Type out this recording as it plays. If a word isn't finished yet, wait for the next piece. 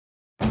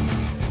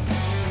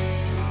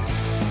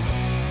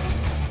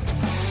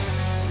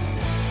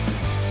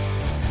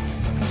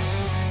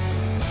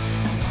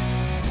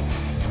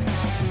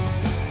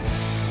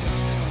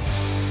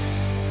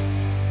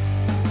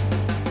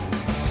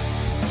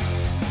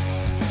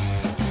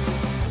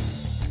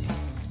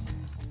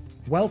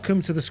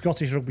Welcome to the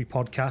Scottish Rugby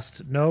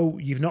Podcast. No,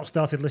 you've not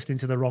started listening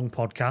to the wrong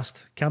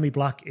podcast. Cammy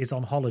Black is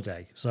on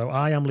holiday. So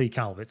I am Lee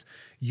Calvert,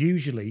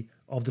 usually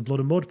of the Blood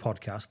and Mud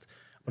podcast,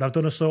 but I've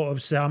done a sort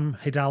of Sam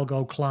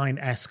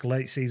Hidalgo-Klein-esque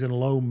late season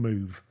loan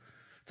move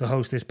to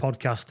host this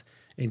podcast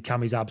in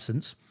Cammy's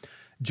absence.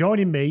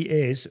 Joining me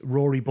is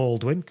Rory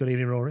Baldwin. Good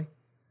evening, Rory.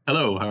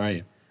 Hello, how are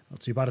you?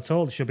 Not too bad at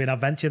all. It should be an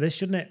adventure, this,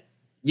 shouldn't it?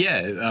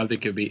 Yeah, I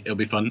think it'll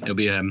be fun. It'll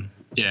be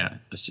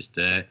it's just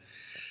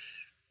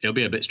it'll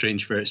be a bit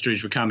strange for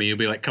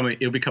Cammy.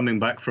 He'll be coming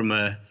back from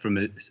a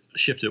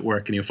shift at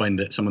work, and he'll find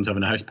that someone's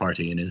having a house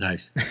party in his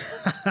house.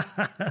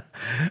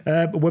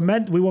 We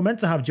were meant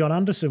to have John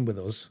Anderson with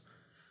us.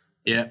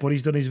 Yeah, but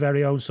he's done his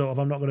very own sort of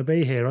I'm not going to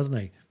be here, hasn't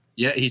he?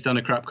 Yeah, he's done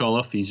a crap call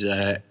off. He's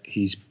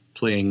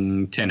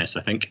playing tennis,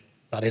 I think.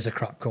 That is a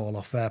crap call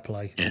off. Fair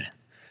play. Yeah.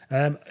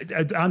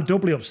 I'm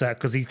doubly upset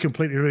because he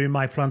completely ruined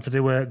my plan to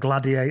do a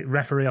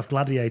referee off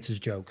Gladiators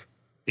joke.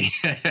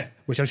 Yeah.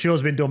 Which I'm sure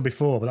has been done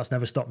before, but that's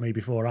never stopped me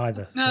before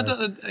either. No,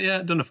 so.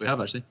 I don't know if we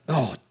have actually.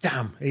 Oh,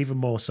 damn, even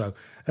more so.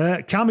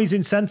 Cammy's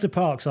in Centre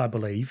Parks, I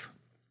believe.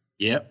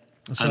 Yep.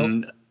 So,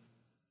 and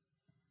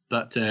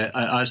that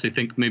I actually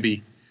think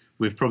maybe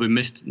we've probably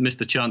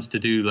missed a chance to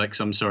do like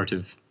some sort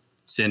of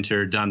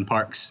Centre Dan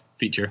Parks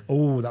feature.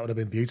 Oh, that would have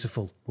been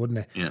beautiful, wouldn't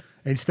it? Yeah.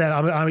 Instead,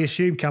 I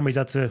assume Cammy's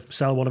had to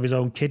sell one of his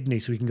own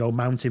kidneys so he can go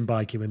mountain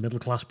biking with middle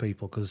class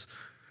people, because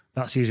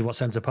that's usually what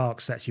Centre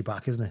Parks sets you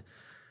back, isn't it?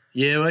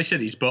 Yeah, well, I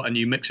said he's bought a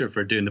new mixer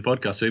for doing the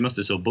podcast, so he must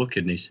have sold both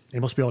kidneys. He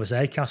must be on his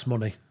ACAS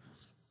money.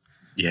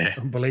 Yeah.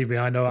 And believe me,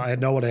 I know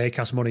what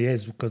ACAS money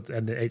is,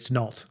 and it's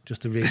not,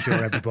 just to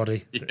reassure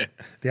everybody. Yeah.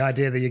 The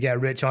idea that you get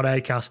rich on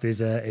ACAS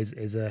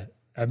is a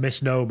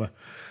misnomer.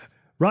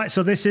 Right,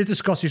 so this is the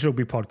Scottish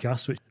Rugby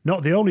Podcast, which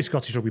not the only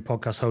Scottish Rugby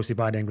podcast hosted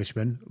by an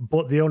Englishman,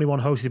 but the only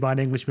one hosted by an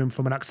Englishman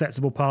from an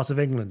acceptable part of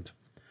England.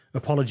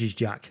 Apologies,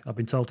 Jack. I've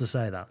been told to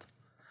say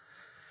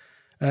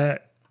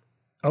that.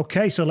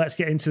 Okay, so let's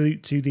get into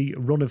the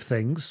run of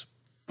things.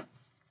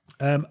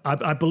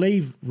 I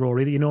believe,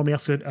 Rory, that you normally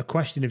ask a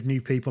question of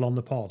new people on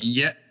the pod.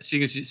 Yeah,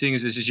 seeing as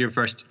this is your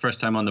first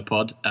time on the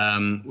pod,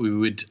 we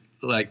would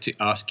like to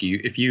ask you,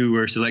 if you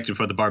were selected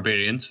for the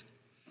Barbarians,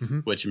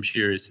 which I'm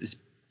sure is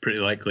pretty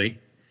likely,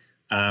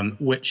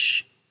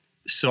 which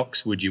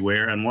socks would you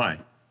wear and why?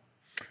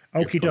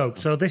 Okie doke.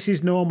 So this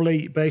is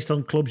normally based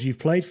on clubs you've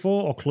played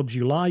for or clubs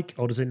you like,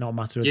 or does it not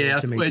matter?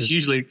 It's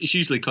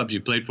usually clubs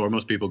you've played for.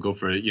 Most people go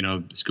for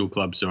school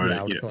clubs or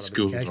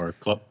schools or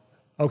club.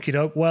 Okie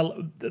doke. Well,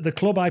 the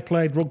club I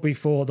played rugby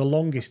for the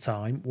longest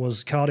time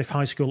was Cardiff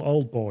High School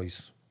Old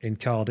Boys in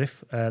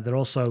Cardiff. They're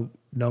also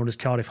known as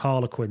Cardiff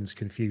Harlequins,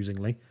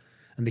 confusingly.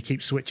 And they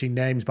keep switching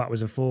names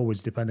backwards and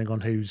forwards depending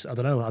on who's... I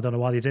don't know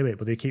why they do it,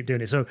 but they keep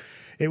doing it. So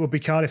it would be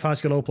Cardiff High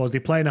School Old Boys. They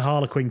play in a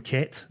Harlequin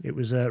kit. It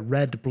was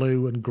red,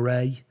 blue and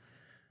grey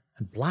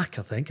and black,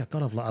 I think.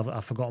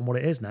 I've forgotten what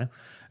it is now.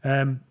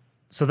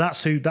 So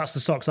that's the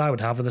socks I would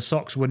have. And the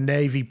socks were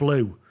navy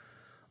blue.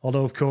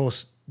 Although, of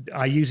course,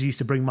 I usually used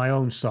to bring my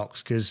own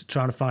socks because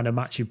trying to find a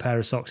matching pair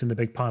of socks in the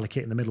big pile of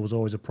kit in the middle was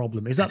always a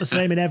problem. Is that the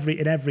same in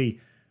every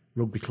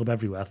rugby club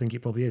everywhere? I think it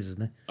probably is,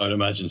 isn't it? I'd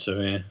imagine so,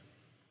 yeah.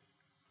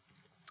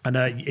 And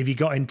if you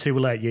got in too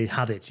late, you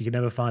had it. You could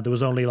never find. There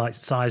was only like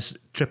size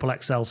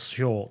XXL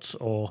shorts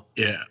or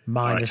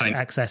minus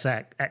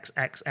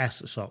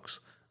XXS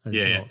socks and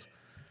shorts.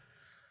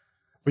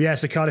 But yeah,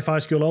 so Cardiff High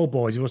School Old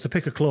Boys. If it was to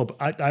pick a club,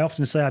 I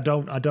often say I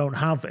don't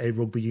have a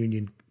rugby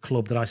union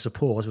club that I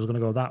support. If it was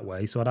going to go that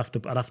way, so I'd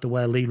have to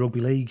wear Lee Rugby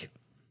League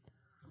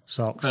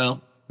socks.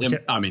 Well,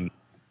 I mean,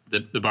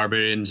 the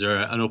Barbarians are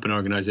an open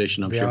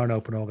organisation. They are an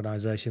open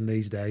organisation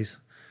these days.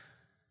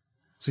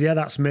 So yeah,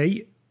 that's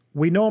me.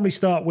 We normally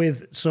start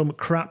with some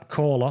crap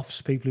call-offs,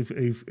 people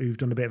who've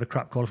done a bit of a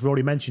crap call-off. We've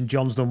already mentioned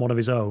John's done one of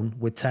his own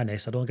with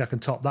tennis. I don't think I can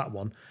top that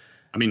one.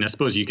 I mean, I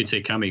suppose you could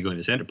say Cammy going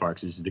to Centre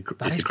Parks is the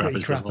that is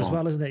pretty crap as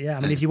well, isn't it? Yeah. I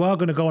mean, Yeah. if you are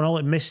going to go on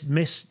holiday,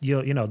 miss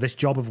your this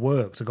job of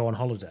work to go on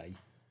holiday,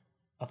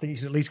 I think you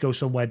should at least go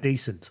somewhere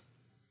decent.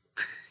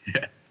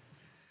 Yeah.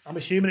 I'm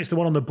assuming it's the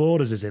one on the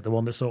borders, is it? The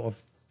one that's sort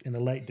of in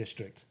the Lake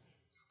District.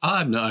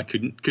 I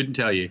couldn't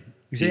tell you.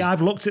 You see,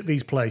 I've looked at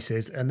these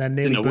places and then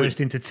nearly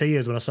burst into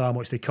tears when I saw how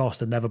much they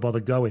cost and never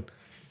bothered going.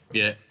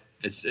 Yeah,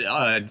 it's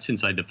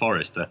inside the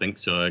forest, I think,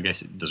 so I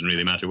guess it doesn't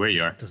really matter where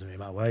you are. It doesn't really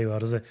matter where you are,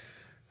 does it?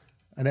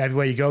 And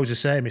everywhere you go is the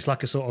same. It's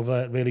like a sort of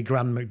a really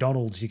grand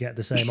McDonald's. You get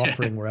the same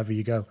offering wherever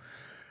you go.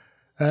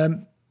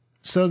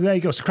 So there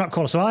you go. So crap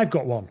caller. So I've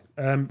got one.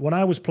 When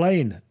I was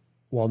playing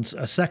once,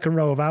 a second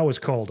row of ours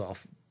called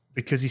off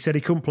because he said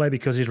he couldn't play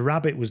because his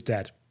rabbit was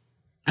dead.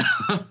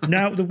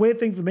 Now, the weird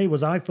thing for me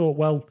was I thought,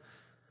 well,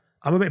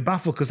 I'm a bit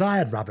baffled because I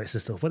had rabbits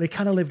and stuff, but they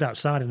kind of lived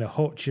outside in a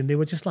hutch and they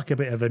were just like a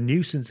bit of a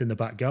nuisance in the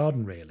back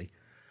garden, really.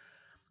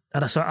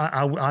 And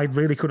I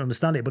really couldn't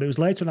understand it. But it was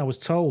later when I was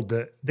told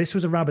that this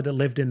was a rabbit that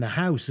lived in the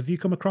house. Have you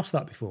come across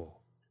that before?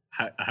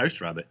 A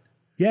house rabbit?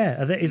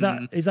 Yeah. Is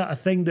that a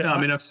thing that... No, I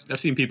mean, I've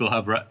seen people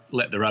have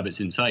let the rabbits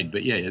inside,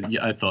 but yeah,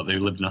 I thought they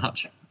lived in a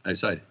hutch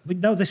outside. But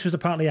no, this was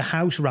apparently a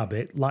house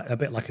rabbit, like a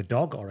bit like a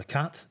dog or a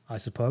cat, I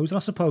suppose. And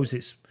I suppose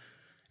it's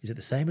is it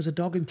the same as a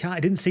dog and cat?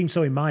 It didn't seem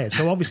so in my head.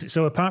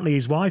 So apparently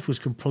his wife was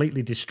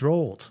completely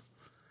distraught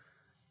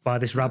by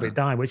this rabbit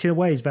dying, which in a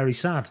way is very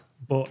sad,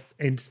 but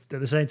at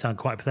the same time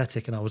quite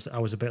pathetic. And I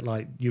was a bit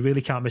like, you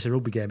really can't miss a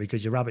rugby game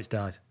because your rabbit's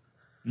died.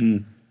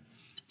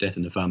 Death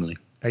in the family.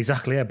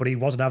 Exactly, yeah. But he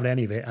wasn't having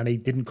any of it, and he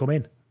didn't come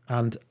in.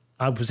 And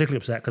I'm particularly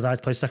upset because I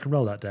played second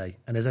row that day.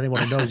 And as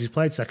anyone who knows who's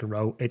played second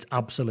row, it's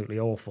absolutely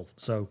awful.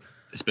 So,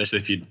 especially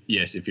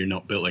if you're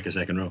not built like a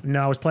second row.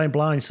 No, I was playing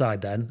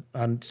blindside then,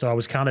 and so I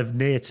was kind of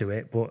near to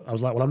it. But I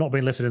was like, well, I'm not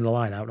being lifted in the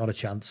line out, not a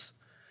chance.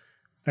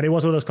 And it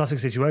was one of those classic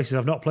situations.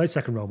 I've not played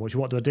second row much.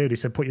 What do I do? They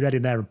said, put your head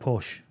in there and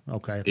push.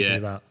 Okay, I can do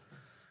that.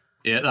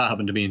 Yeah, that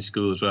happened to me in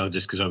school as well,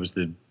 just because I was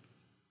the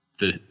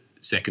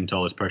second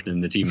tallest person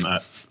in the team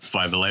at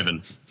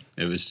 5'11".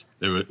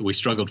 We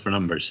struggled for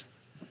numbers.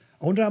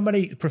 I wonder how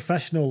many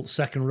professional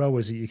second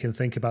rowers that you can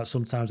think about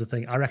sometimes.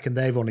 I reckon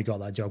they've only got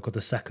that job because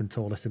they're second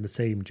tallest in the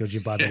team,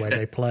 judging by the way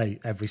they play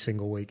every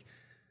single week.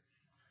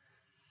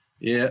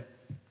 Yeah.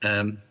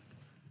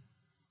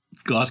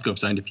 Glasgow have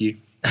signed a few.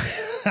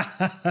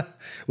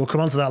 We'll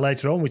come on to that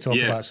later on. We talk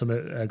about some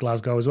at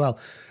Glasgow as well.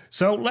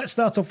 So let's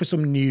start off with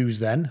some news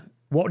then.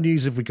 What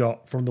news have we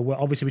got from the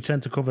world? Obviously, we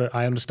tend to cover,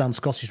 I understand,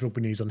 Scottish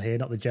rugby news on here,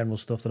 not the general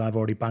stuff that I've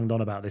already banged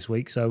on about this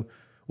week. So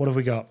what have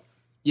we got?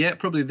 Yeah,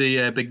 probably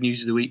the big news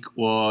of the week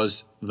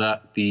was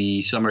that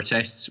the summer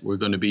tests were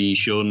going to be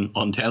shown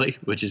on telly,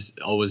 which is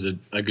always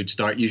a good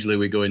start. Usually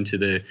we go into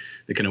the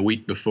kind of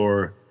week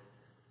before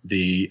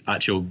the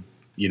actual,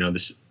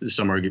 the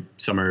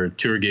summer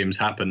tour games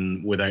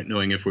happen without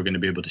knowing if we're going to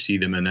be able to see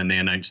them. And then they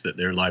announce that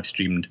they're live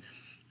streamed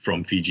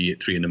from Fiji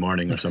at 3 a.m.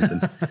 or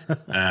something.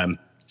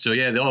 So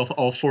yeah,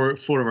 all four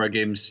of our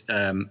games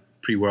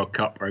pre-World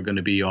Cup are going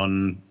to be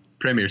on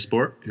Premier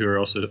Sport, who are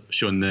also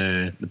showing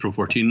the Pro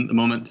 14 at the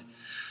moment.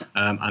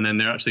 And then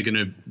they're actually going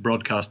to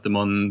broadcast them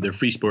on their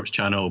Free Sports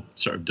channel,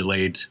 sort of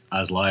delayed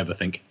as live, I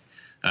think,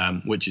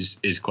 which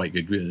is quite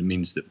good. It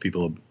means that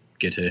people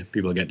get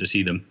to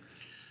see them.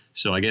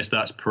 So I guess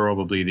that's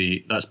probably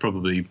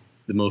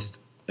the most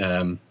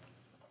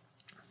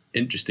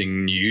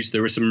interesting news.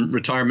 There were some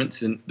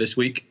retirements this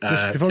week.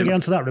 Just before we get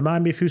on to that,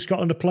 remind me of who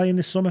Scotland are playing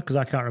this summer, because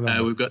I can't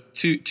remember. We've got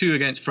two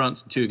against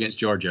France and 2 against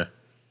Georgia.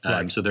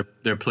 Right. So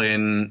they're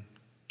playing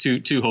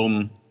two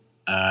home.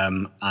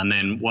 And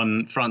then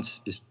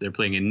they're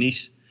playing in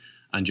Nice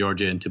and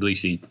Georgia in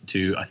Tbilisi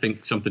to, I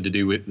think, something to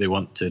do with they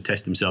want to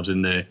test themselves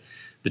in the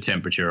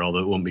temperature, although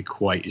it won't be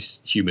quite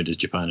as humid as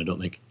Japan, I don't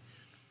think.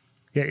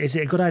 Yeah, is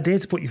it a good idea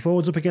to put your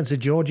forwards up against a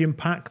Georgian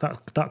pack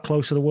that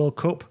close to the World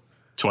Cup?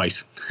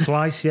 Twice,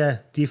 yeah.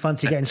 Do you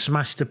fancy getting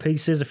smashed to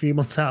pieces a few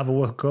months out of a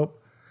World Cup?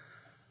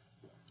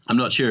 I'm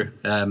not sure.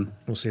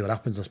 We'll see what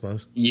happens, I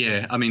suppose.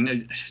 Yeah, I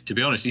mean, to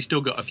be honest, he's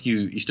still got a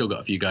few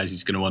guys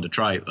he's going to want to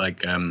try.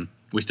 Like,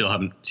 we still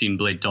haven't seen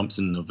Blade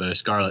Thompson of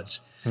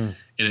Scarlets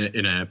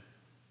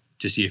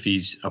to see if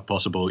he's a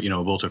possible,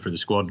 bolter for the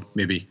squad,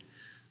 maybe.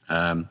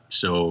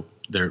 So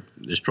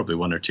there's probably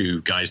 1 or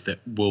 2 guys that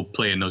will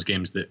play in those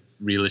games that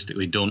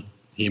realistically don't.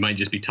 He might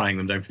just be tying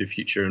them down for the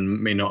future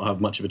and may not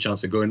have much of a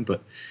chance of going.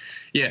 But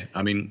yeah,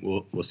 I mean,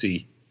 we'll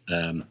see.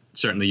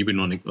 Certainly, you wouldn't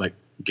want to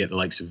get the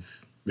likes of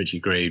Richie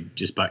Gray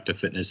just back to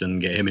fitness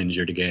and get him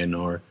injured again,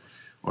 or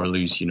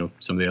lose,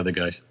 some of the other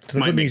guys. So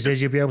the good news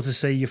is you'll be able to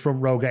see your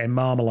front row getting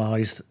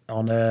marmalised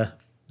on a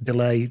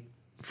delay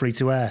free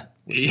to air,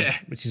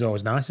 which is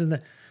always nice, isn't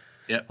it?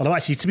 Yeah. Although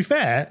actually, to be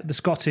fair, the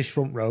Scottish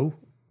front row,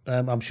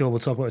 I'm sure we'll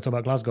talk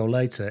about Glasgow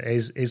later,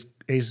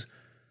 is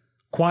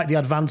quite the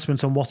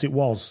advancement on what it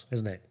was,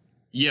 isn't it?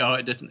 Yeah,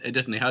 it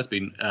definitely has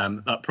been.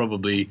 That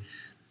probably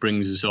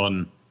brings us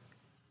on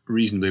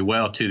reasonably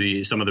well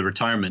to some of the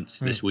retirements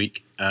this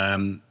week.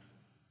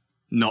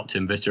 Not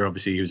Tim Visser,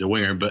 obviously he was a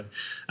winger, but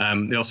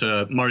they also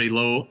have Murray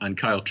Lowe and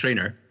Kyle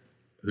Traynor,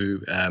 who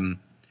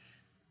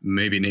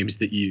maybe names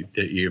that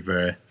you've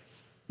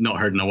not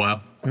heard in a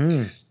while.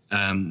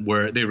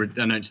 Where they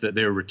announced that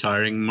they were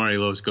retiring. Murray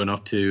Lowe's going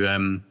off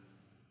to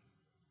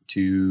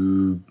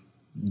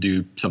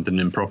do something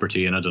in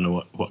property, and I don't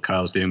know what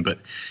Kyle's doing, but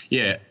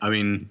yeah, I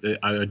mean,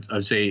 I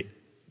would say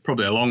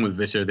probably along with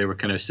Visser, they were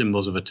kind of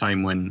symbols of a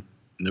time when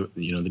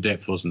the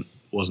depth wasn't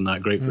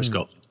that great for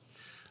Scotland.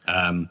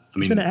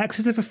 He's been at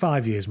Exeter for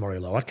 5 years, Murray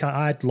Lowe.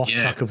 I'd lost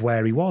track of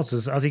where he was.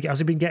 Has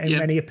he been getting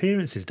many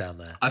appearances down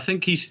there? I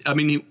think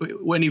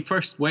when he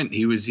first went,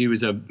 he was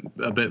a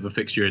bit of a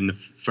fixture in the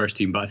first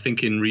team, but I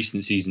think in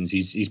recent seasons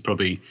he's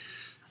probably,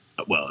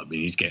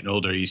 he's getting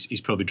older.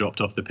 He's probably dropped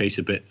off the pace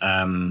a bit.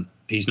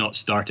 He's not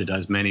started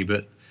as many,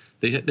 but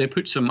they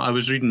put some. I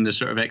was reading the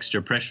sort of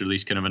extra press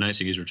release, kind of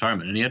announcing his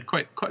retirement, and he had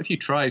quite a few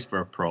tries for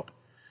a prop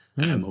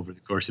over the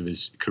course of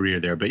his career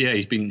there. But yeah,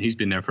 he's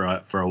been there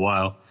for a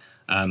while.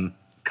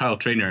 Kyle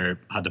Traynor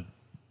had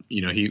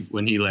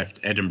when he left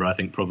Edinburgh, I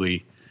think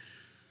probably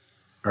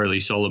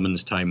early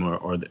Solomon's time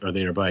or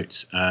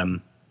thereabouts,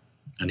 and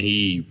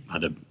he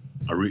had a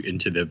route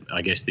into the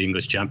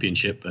English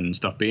Championship and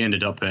stuff. But he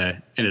ended up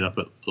at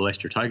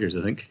Leicester Tigers,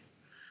 I think.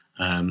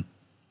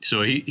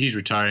 So he's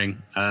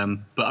retiring.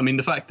 But I mean,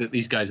 the fact that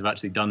these guys have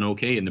actually done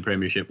okay in the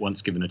Premiership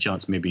once given a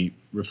chance maybe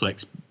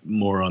reflects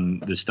more on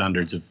the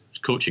standards of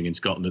coaching in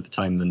Scotland at the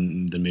time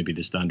than maybe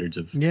the standards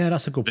of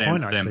that's a good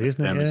point, actually,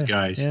 isn't it? Them as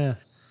guys. Yeah.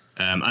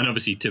 And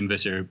obviously Tim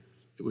Visser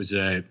was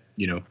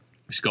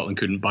Scotland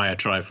couldn't buy a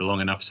try for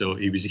long enough, so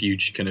he was a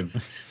huge kind of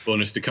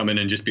bonus to come in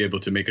and just be able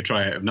to make a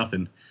try out of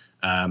nothing.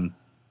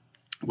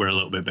 We're a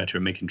little bit better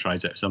at making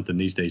tries out of something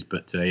these days,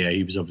 but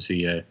he was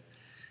obviously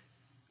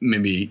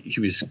maybe he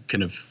was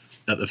kind of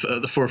at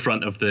the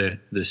forefront of the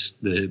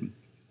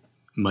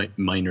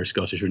minor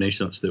Scottish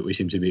Renaissance that we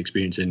seem to be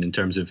experiencing in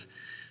terms of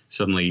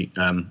suddenly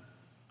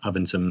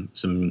having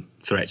some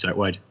threats out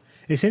wide.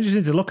 It's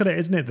interesting to look at it,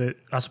 isn't it? That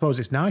I suppose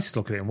it's nice to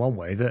look at it in one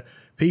way that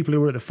people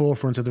who were at the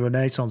forefront of the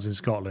Renaissance in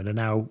Scotland are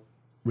now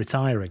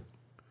retiring.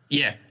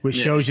 Yeah, which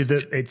shows you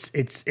that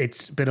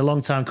it's been a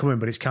long time coming,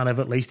 but it's kind of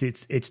at least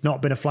it's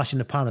not been a flash in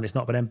the pan and it's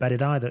not been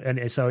embedded either, and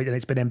it's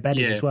been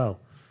embedded as well.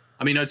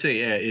 I mean, I'd say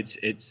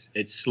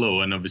it's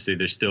slow, and obviously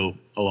there's still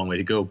a long way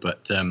to go,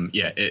 but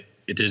it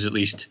is at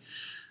least.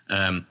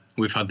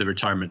 We've had the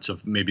retirements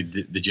of maybe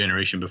the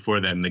generation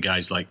before them, the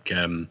guys like.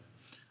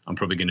 I'm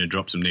probably going to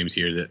drop some names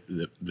here that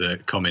the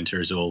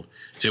commenters will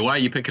say, why are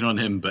you picking on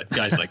him? But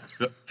guys like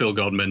Phil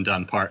Godman,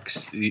 Dan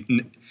Parks,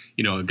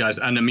 guys.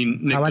 And I mean,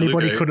 Nick how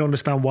anybody DeLuca, couldn't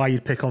understand why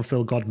you'd pick on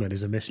Phil Godman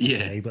is a mystery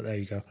to me, but there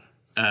you go.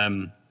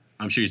 I'm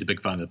sure he's a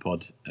big fan of the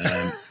pod.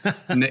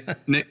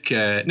 Nick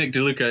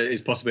DeLuca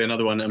is possibly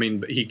another one. I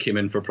mean, he came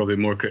in for probably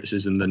more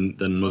criticism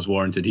than was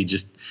warranted.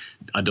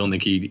 I don't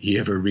think he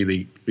ever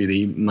really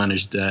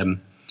managed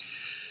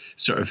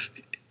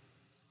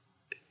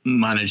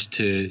managed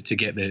to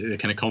get the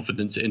kind of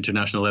confidence at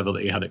international level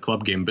that he had at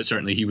club game, but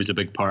certainly he was a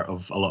big part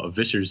of a lot of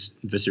Visser's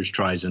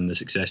tries and the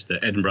success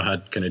that Edinburgh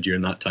had kind of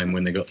during that time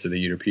when they got to the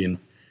European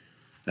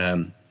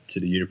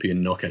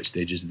knockout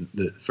stages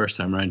the first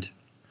time round.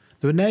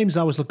 There were names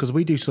I was looking, because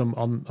we do some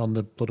on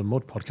the Blood and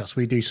Mud podcast,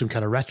 we do some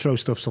kind of retro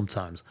stuff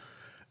sometimes,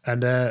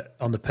 and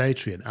on the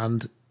Patreon,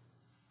 and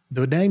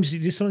there were names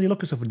you suddenly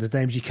look at stuff and there's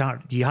names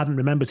you hadn't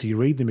remembered till you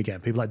read them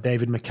again. People like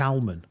David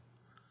McCalman,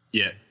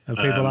 and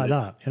people like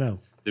that,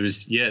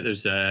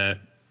 There's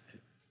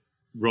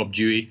Rob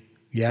Dewey,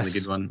 yes, a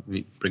good one.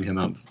 We bring him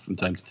up from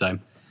time to time.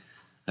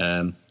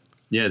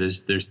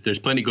 There's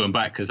plenty going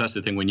back, because that's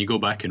the thing when you go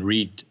back and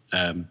read.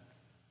 I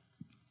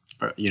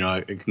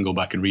can go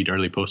back and read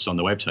early posts on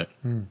the website,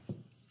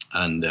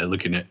 and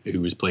looking at who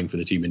was playing for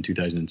the team in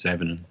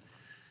 2007,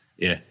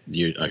 and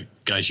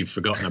guys you've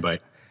forgotten about.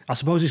 I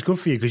suppose it's good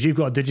for you because you've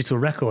got a digital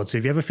record. So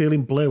if you're ever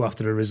feeling blue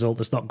after a result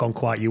that's not gone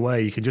quite your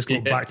way, you can just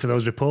look back to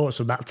those reports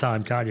from that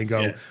time, can't you? And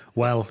go,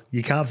 well,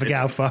 you can't forget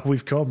how far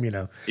we've come,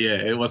 Yeah,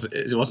 it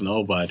wasn't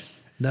all bad.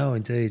 No,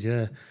 indeed,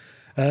 yeah.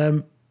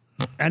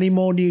 Any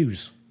more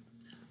news?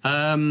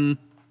 Not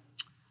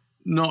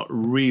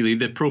really.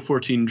 The Pro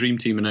 14 Dream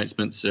Team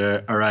announcements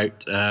are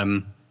out.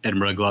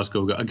 Edinburgh,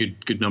 Glasgow got a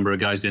good number of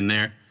guys in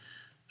there.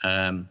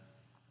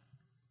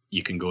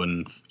 You can go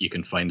and you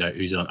can find out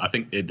who's on. I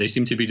think they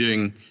seem to be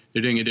doing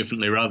it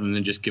differently. Rather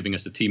than just giving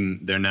us a team,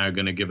 they're now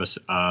going to give us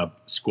a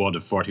squad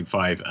of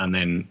 45 and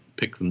then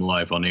pick them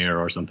live on air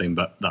or something.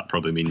 But that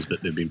probably means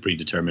that they've been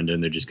predetermined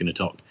and they're just going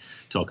to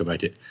talk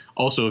about it.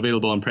 Also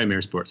available on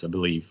Premier Sports, I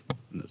believe.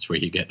 And that's where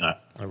you get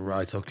that. Oh,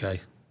 right, okay.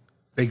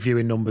 Big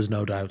viewing numbers,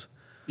 no doubt.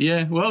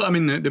 Yeah, well, I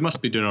mean, they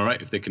must be doing all right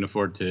if they can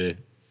afford to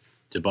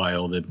buy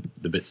all the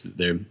bits that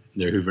they're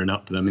hoovering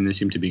up. I mean, they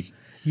seem to be.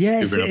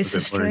 Yeah, it's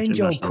a strange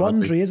old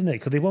quandary, isn't it?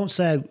 Because they won't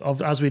say,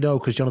 as we know,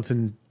 because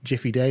Jonathan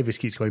Jiffy Davis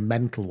keeps going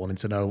mental wanting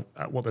to know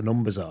what the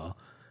numbers are.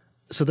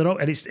 So they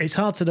don't, and it's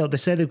hard to know. They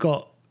say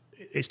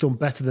it's done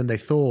better than they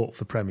thought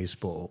for Premier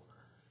Sport.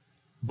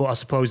 But I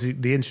suppose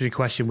the interesting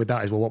question with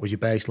that is, well, what was your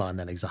baseline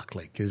then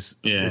exactly? Because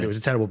if it was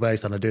a terrible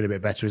baseline, and doing a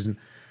bit better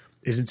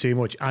isn't too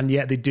much. And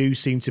yet they do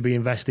seem to be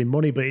investing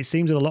money. But it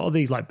seems that a lot of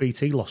these, like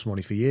BT, lost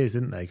money for years,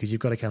 didn't they? Because you've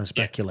got to kind of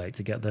speculate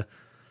to get the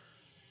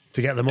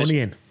money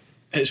in.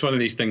 It's one of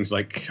these things,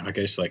 like I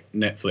guess, like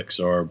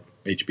Netflix or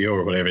HBO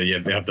or whatever. Yeah,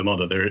 they have the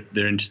model.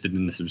 They're interested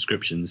in the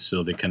subscriptions,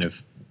 so they kind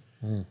of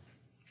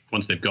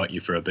once they've got you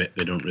for a bit,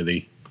 they don't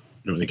really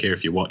care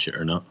if you watch it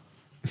or not.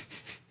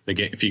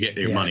 If you get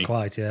your money,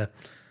 quite, yeah.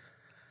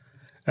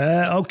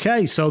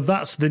 Okay, so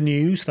that's the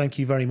news. Thank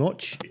you very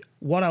much.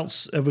 What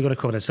else are we going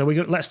to cover? So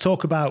let's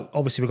talk about.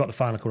 Obviously, we've got the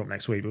final coming up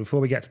next week. But before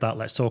we get to that,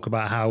 let's talk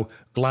about how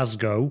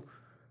Glasgow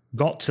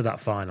got to that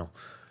final,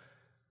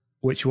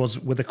 which was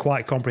with a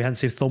quite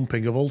comprehensive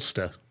thumping of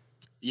Ulster.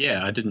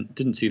 Yeah, I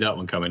didn't see that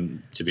one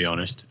coming, to be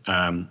honest.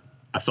 I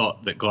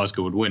thought that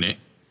Glasgow would win it,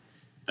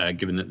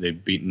 given that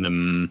they'd beaten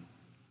them,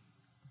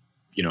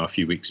 a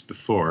few weeks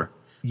before,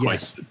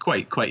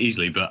 quite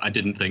easily. But I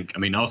didn't think. I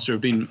mean, Ulster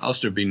have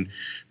been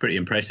pretty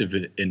impressive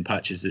in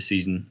patches this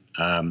season.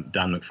 Dan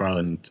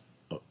McFarland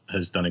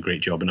has done a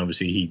great job, and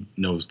obviously he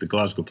knows the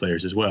Glasgow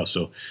players as well.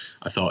 So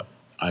I thought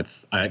I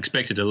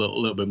expected a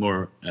little bit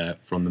more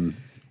from them.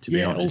 To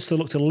be honest. Ulster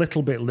looked a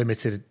little bit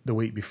limited the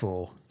week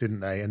before, didn't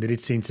they? And they did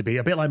seem to be,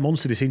 a bit like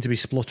Munster, they seemed to be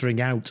spluttering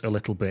out a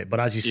little bit.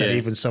 But as you said,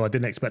 even so, I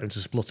didn't expect them to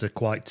splutter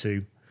quite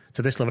to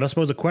to this level. And I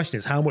suppose the question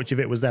is how much of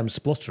it was them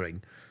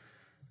spluttering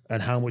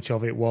and how much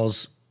of it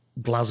was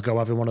Glasgow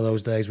having one of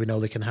those days we know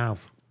they can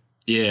have.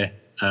 Yeah.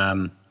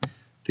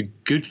 The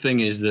good thing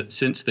is that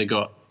since they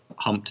got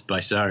humped by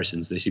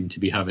Saracens, they seem to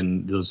be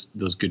having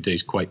those good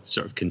days quite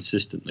sort of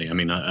consistently. I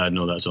mean, I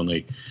know that's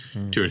only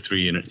two or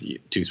three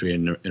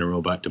in a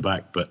row back to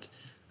back, but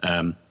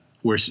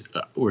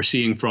we're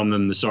seeing from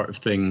them the sort of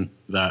thing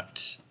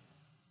that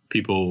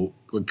people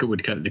would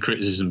kind of the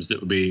criticisms that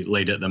would be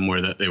laid at them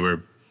were that they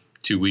were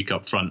too weak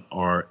up front,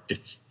 or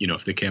if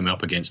they came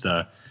up against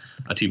a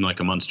team like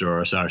a Munster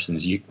or a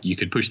Saracens, you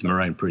could push them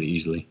around pretty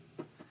easily.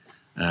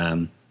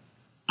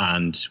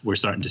 And we're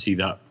starting to see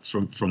that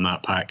from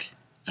that pack.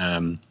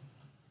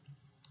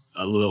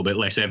 A little bit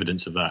less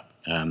evidence of that.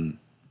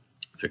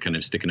 They're kind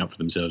of sticking up for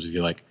themselves, if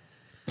you like.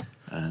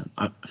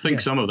 I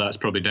think some of that's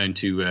probably down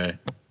to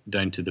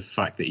the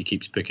fact that he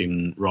keeps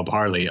picking Rob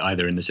Harley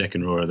either in the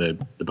second row or the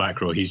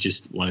back row. He's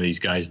just one of these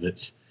guys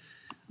that's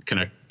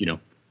kind of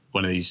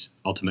one of these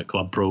ultimate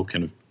club pro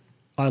kind of.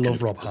 I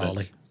love Rob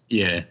Harley.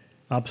 Yeah,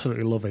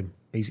 absolutely love him.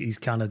 He's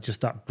kind of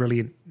just that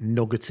brilliant,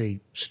 nuggety,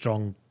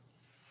 strong,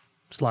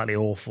 slightly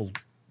awful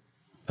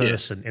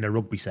person in a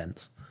rugby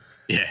sense.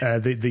 Yeah,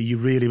 that you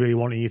really, really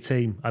want in your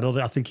team.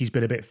 I think he's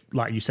been a bit,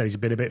 like you said, he's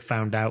been a bit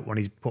found out when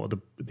he's put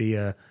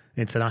the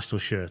international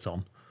shirt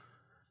on.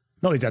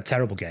 Not that he's had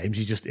terrible games.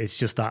 It's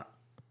just that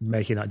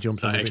making that jump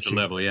to that extra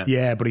level. Yeah,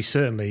 yeah. But he's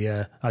certainly,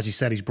 as you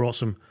said, he's brought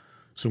some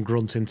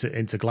grunt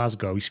into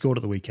Glasgow. He scored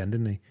at the weekend,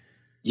 didn't he?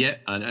 Yeah,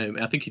 and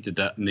I think he did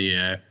that in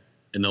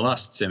the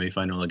last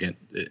semi-final against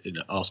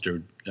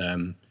Ulster,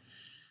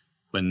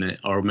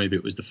 or maybe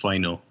it was the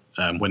final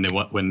when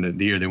the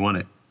year they won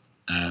it.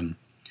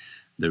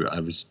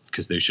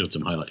 Because they showed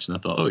some highlights and I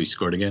thought, he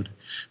scored again.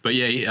 But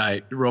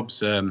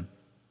Rob's the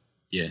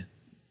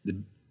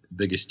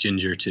biggest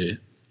ginger to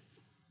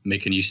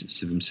make a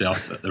nuisance of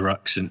himself at the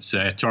ruck since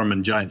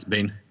Tormund Giants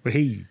Bane. But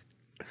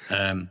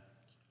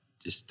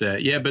it's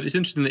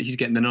interesting that he's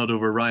getting the nod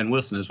over Ryan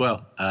Wilson as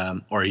well,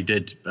 or he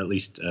did at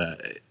least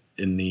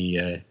in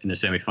the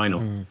semi-final.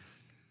 Do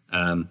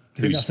you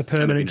think that's a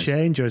permanent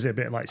change, or is it a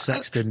bit like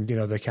Sexton?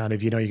 They're kind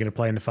of you're going to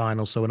play in the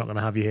final, so we're not going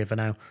to have you here for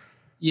now.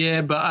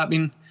 Yeah, but I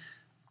mean,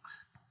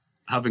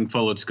 having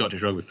followed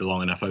Scottish rugby for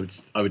long enough,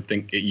 I would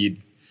think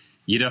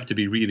you'd have to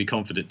be really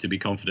confident to be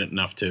confident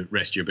enough to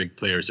rest your big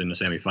players in the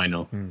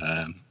semi-final.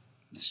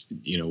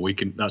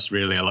 That's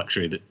really a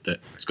luxury that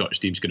Scottish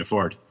teams can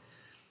afford.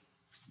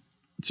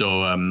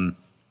 So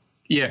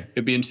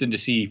it'd be interesting to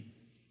see.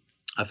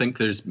 I think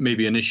there's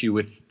maybe an issue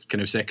with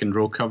kind of second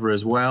row cover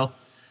as well.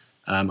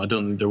 I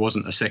don't think there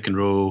wasn't a second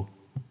row.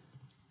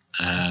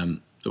 There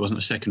wasn't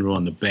a second row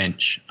on the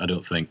bench, I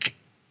don't think.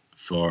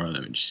 So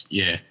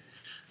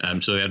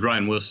they had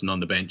Ryan Wilson on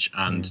the bench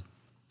and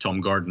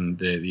Tom Gordon,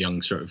 the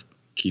young sort of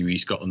Kiwi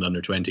Scotland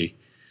under-20,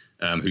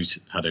 who's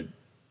had a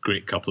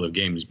great couple of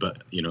games,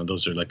 but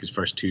those are like his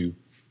first two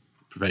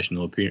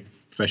professional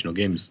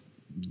games,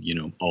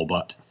 all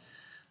but,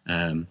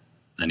 and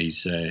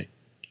he's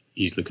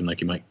looking like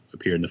he might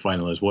appear in the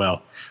final as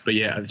well. But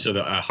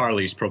so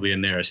Harley's probably in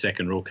there a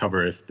second row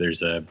cover if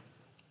there's an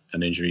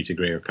injury to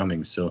Gray or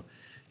Cummings. So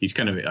he's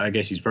kind of, I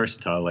guess he's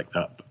versatile like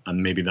that,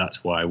 and maybe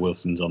that's why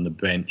Wilson's on the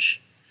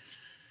bench.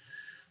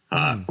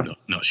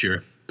 Not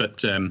sure,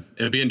 but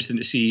it'll be interesting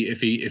to see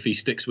if he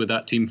sticks with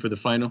that team for the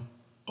final,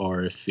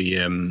 or if he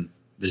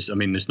there's not.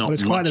 Well,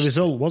 it's much. Quite the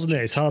result, wasn't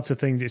it? It's hard to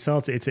think. It's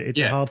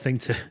a hard thing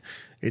to.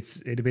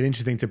 It'd be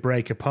interesting to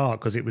break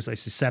apart because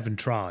it's 7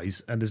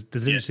 tries, and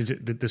there's interesting.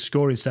 The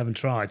scoring 7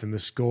 tries and the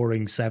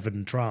scoring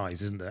 7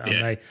 tries, isn't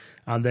there?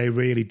 And they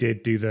really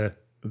did do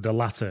the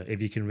latter.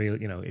 If you can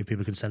really, if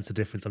people can sense the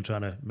difference I'm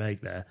trying to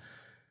make there,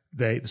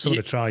 some of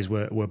the tries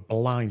were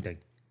blinding.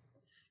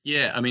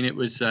 Yeah, I mean it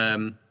was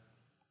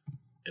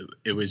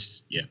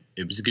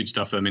good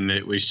stuff. I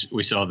mean we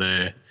saw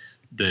the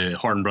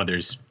Horn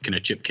brothers kind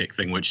of chip kick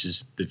thing, which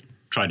is they've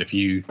tried a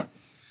few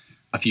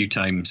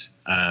times,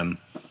 and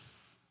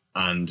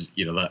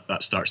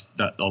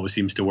that always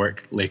seems to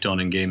work late on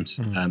in games.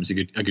 It's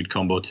a good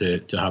combo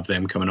to have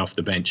them coming off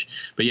the bench.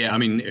 But I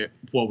mean,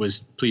 what was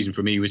pleasing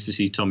for me was to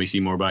see Tommy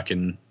Seymour back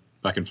in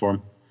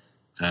form.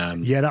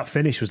 That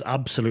finish was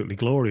absolutely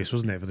glorious,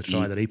 wasn't it, for the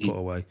try that he put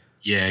away?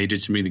 Yeah, he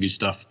did some really good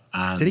stuff.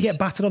 And did he get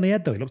battered on the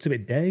head though? He looked a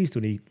bit dazed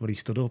when he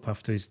stood up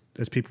after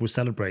as people were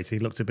celebrating.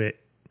 He looked a bit.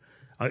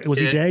 Was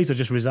he dazed or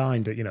just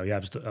resigned?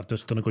 I've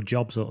just done a good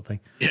job, sort of thing.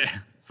 Yeah.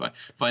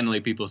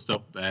 Finally, people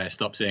stop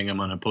saying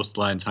I'm on a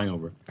post-Lions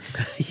hangover.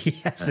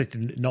 Yes, it's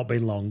not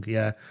been long.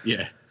 Yeah.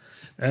 Yeah.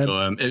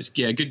 It's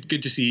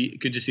good to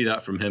see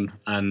that from him,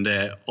 and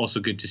also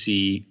good to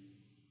see.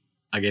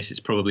 I guess it's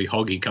probably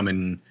Hoggy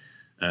coming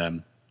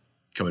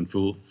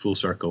full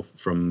circle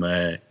from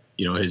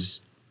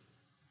his.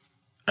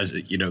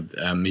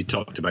 He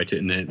talked about it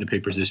in the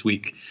papers this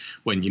week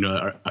when,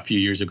 a few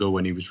years ago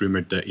when he was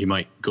rumoured that he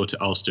might go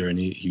to Ulster, and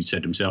he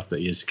said himself that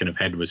his kind of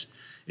head was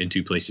in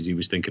 2 places. He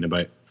was thinking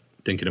about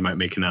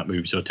making that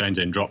move. So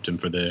Townsend dropped him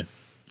for the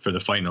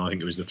final. I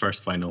think it was the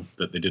first final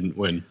that they didn't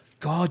win.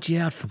 God,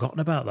 yeah, I'd forgotten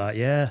about that.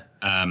 Yeah.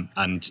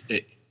 And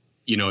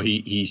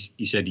he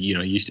said,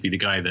 he used to be the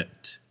guy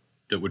that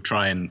would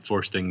try and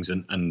force things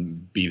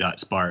and be that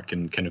spark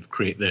and kind of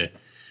create the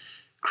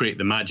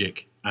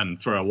magic.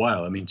 And for a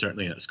while, I mean,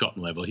 certainly at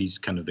Scotland level, he's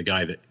kind of the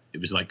guy that it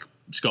was like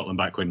Scotland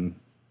back when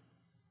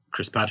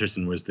Chris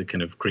Patterson was the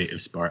kind of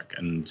creative spark,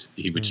 and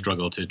he would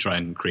struggle to try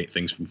and create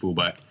things from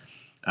fullback.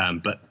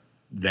 But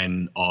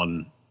then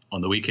on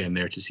the weekend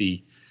there, to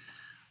see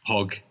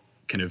Hogg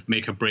kind of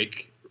make a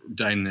break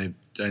down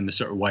the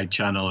sort of wide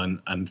channel,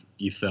 and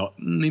you thought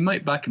he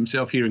might back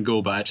himself here and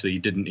go, but actually he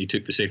didn't. He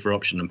took the safer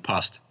option and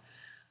passed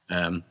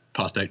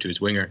out to his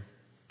winger,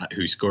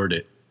 who scored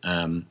it.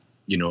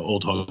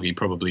 Old Hoggy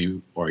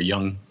probably, or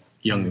young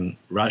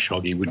rash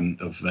Hoggy wouldn't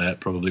have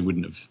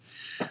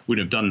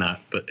done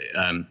that. But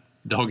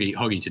the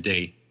Hoggy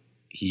today,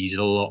 he's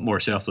a lot more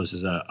selfless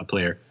as a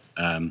player,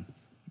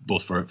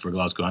 both for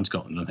Glasgow and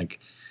Scotland. I think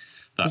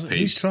that pays.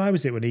 Whose try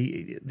was it when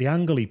the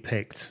angle he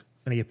picked,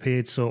 and he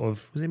appeared was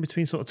it in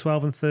between sort of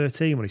 12 and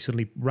 13 when he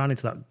suddenly ran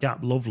into that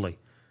gap? Lovely.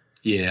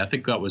 Yeah, I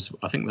think that was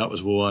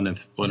one of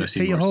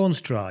Peter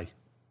Horn's try.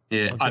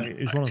 Yeah,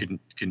 I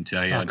couldn't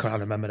tell you. I can't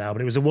remember now,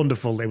 but it was an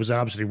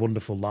absolutely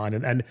wonderful line,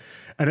 and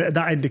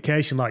that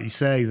indication, like you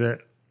say, that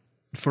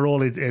for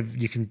all if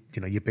you can,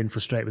 you've been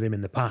frustrated with him in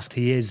the past,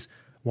 he is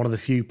one of the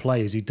few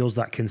players who does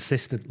that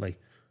consistently.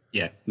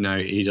 Yeah, no,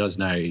 he does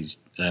now. He's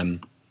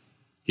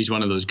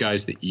one of those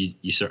guys that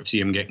you sort of see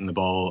him getting the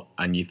ball,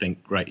 and you think,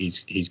 right,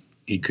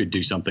 he could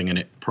do something, and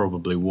it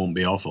probably won't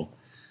be awful.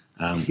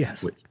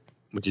 Yes,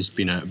 which has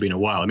been a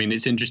while. I mean,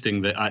 it's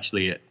interesting that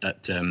actually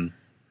at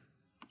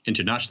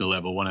international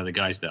level, one of the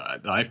guys that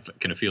I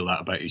kind of feel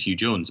that about is Hugh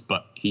Jones,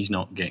 but he's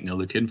not getting a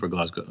look in for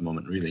Glasgow at the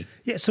moment, really.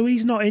 Yeah, so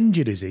he's not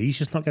injured, is he? He's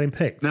just not getting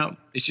picked? No,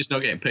 he's just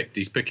not getting picked.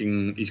 He's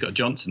got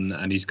Johnson,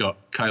 and he's got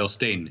Kyle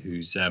Steyn,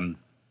 whose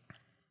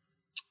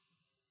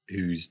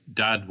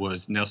dad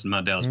was Nelson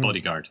Mandela's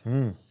bodyguard,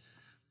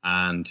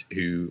 and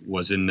who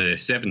was in the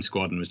 7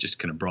 squad and was just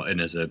kind of brought in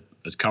as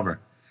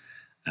cover.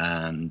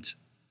 And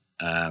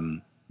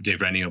Dave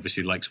Rennie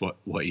obviously likes what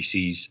he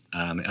sees.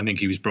 I think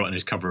he was brought in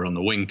as cover on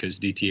the wing because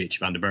DTH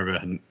Van der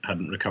Merwe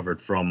hadn't recovered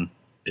from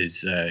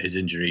his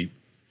injury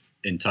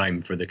in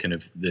time for the kind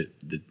of the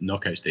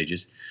knockout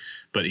stages.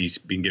 But he's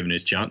been given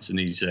his chance, and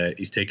he's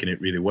taken it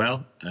really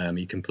well.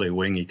 He can play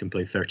wing, he can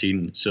play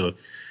 13. So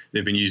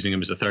they've been using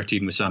him as a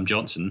 13 with Sam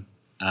Johnson.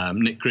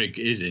 Nick Grigg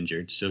is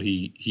injured, so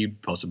he'd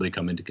possibly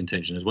come into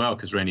contention as well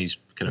because Rennie's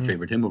kind of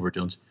favoured him over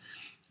Jones.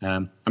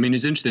 I mean,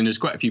 it's interesting. There's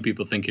quite a few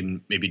people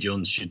thinking maybe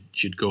Jones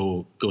should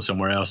go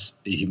somewhere else.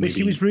 He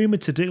was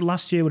rumoured to do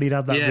last year when he'd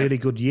had that really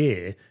good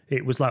year.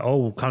 It was like,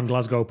 can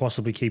Glasgow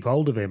possibly keep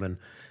hold of him? And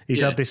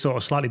he's had this sort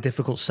of slightly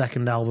difficult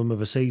second album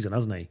of a season,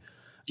 hasn't he?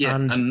 Yeah,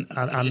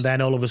 and then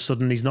all of a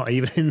sudden he's not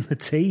even in the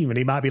team, and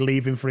he might be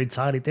leaving for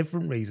entirely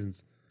different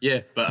reasons.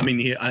 Yeah, but I mean,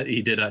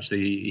 he did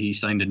actually. He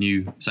signed a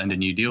new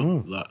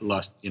deal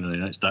last.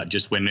 Announced that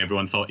just when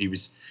everyone thought he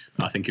was.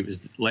 I think it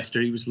was Leicester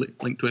he was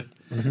linked with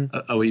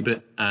a wee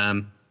bit.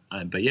 But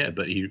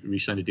he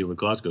re-signed a deal with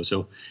Glasgow.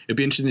 So it'd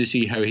be interesting to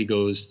see how he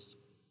goes,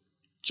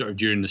 sort of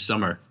during the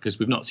summer, because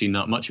we've not seen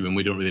that much of him.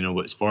 We don't really know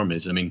what his form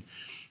is. I mean,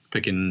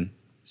 picking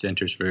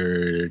centres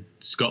for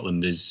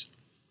Scotland is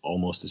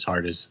almost as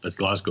hard as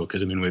Glasgow,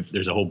 because I mean,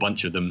 there's a whole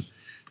bunch of them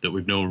that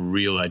we've no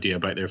real idea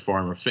about their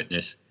form or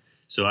fitness.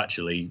 So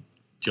actually,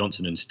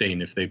 Johnson and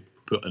Steyn, if they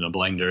put in a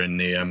blinder in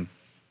the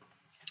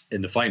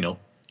final,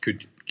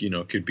 could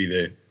be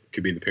the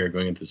pair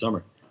going into the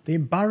summer. The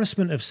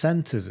embarrassment of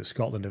centres that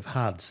Scotland have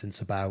had since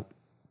about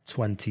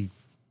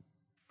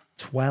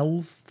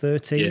 2012,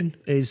 13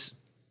 is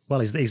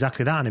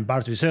exactly that, an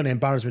embarrassment. It's certainly an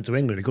embarrassment to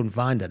England. He couldn't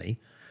find any,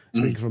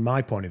 speaking from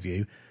my point of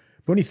view.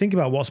 But when you think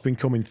about what's been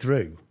coming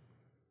through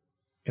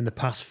in the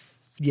past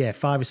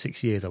 5 or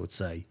 6 years, I would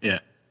say. Yeah.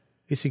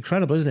 It's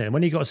incredible, isn't it? And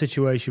when you've got a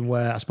situation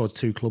where I suppose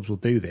 2 clubs will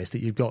do this,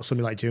 that you've got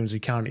somebody like Jones who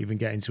can't even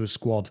get into a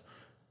squad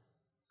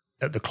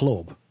at the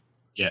club.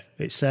 Yeah.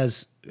 It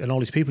says, and all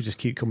these people just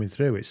keep coming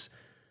through. It's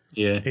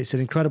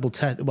an incredible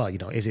test. Well,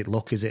 is it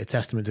luck? Is it a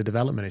testament to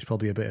development? It's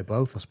probably a bit of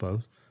both, I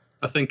suppose.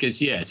 I think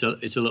it's a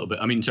little bit.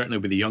 I mean, certainly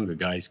with the younger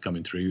guys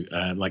coming through,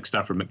 like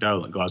Stafford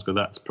McDowell at Glasgow,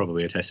 that's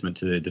probably a testament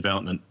to the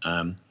development.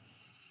 I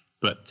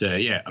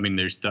mean,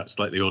 there's that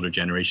slightly older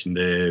generation,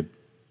 the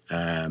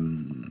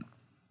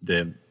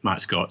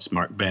Matt Scotts,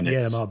 Mark Bennett.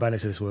 Yeah, Mark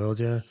Bennett of this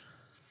world, yeah.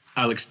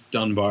 Alex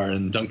Dunbar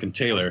and Duncan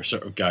Taylor,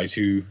 sort of guys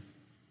who,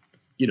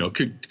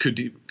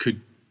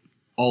 could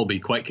all be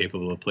quite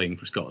capable of playing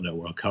for Scotland at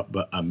World Cup,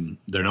 but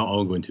they're not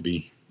all going to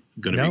be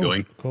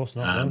going. Of course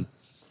not. No.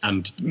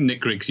 And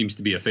Nick Grigg seems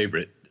to be a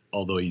favourite,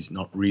 although he's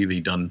not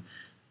really done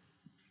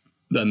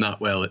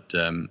that well at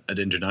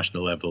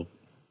international level.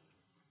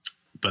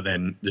 But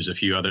then there's a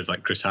few others,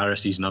 like Chris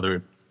Harris. He's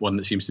another one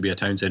that seems to be a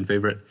Townsend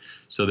favourite.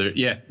 So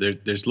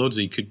there's loads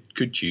that you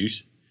could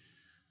choose.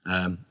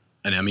 And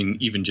I mean,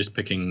 even just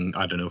picking,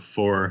 I don't know,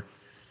 four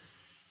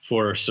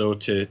or so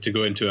to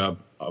go into a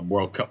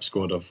World Cup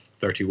squad of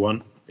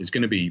 31 is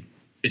going to be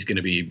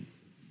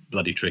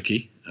bloody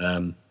tricky.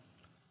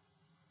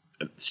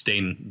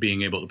 Steyn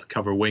being able to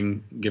cover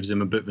wing gives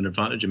him a bit of an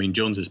advantage. I mean,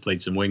 Jones has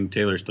played some wing,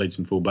 Taylor's played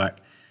some fullback,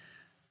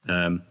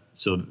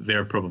 so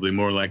they're probably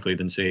more likely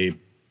than, say,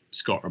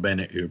 Scott or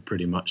Bennett, who are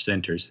pretty much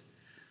centres.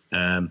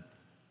 And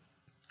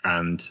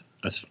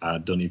I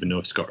don't even know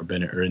if Scott or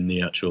Bennett are in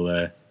the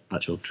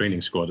actual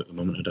training squad at the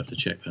moment. I'd have to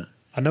check that.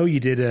 I know you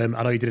did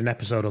an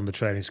episode on the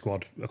training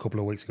squad a couple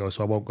of weeks ago,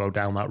 so I won't go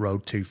down that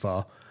road too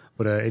far.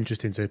 But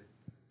interesting to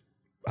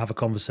have a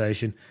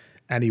conversation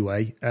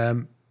anyway.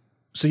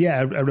 So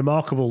yeah, a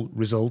remarkable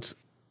result.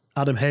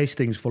 Adam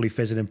Hastings fully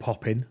fizzing and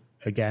popping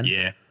again.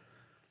 Yeah,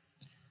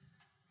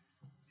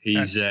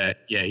 he's a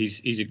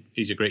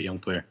great young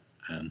player,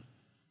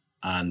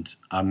 and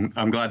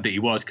I'm glad that he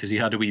was, because he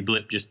had a wee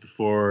blip just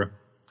before.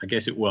 I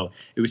guess it was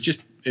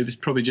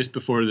probably just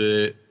before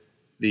the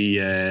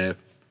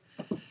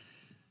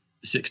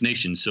Six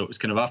Nations, so it was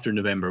kind of after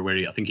November,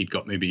 where I think he'd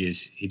got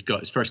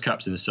his first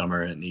caps in the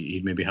summer, and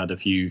he'd maybe had a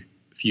few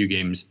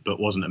games, but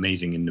wasn't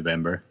amazing in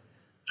November,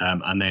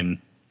 and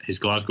then his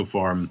Glasgow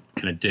form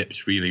kind of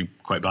dipped really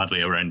quite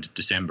badly around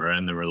December,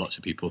 and there were lots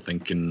of people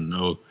thinking,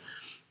 oh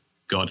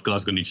God,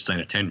 Glasgow need to sign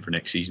a 10 for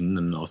next season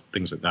and all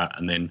things like that.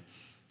 And then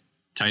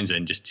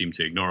Townsend just seemed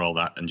to ignore all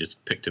that and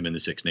just picked him in the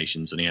Six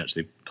Nations, and he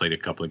actually played a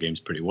couple of games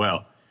pretty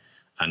well.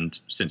 And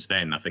since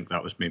then, I think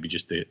that was maybe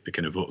just the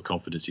kind of vote of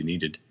confidence he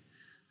needed.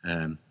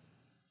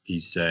 He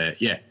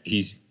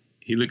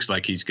looks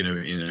like he's going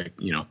to,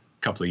 in a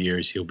couple of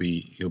years, he'll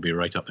be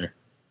right up there.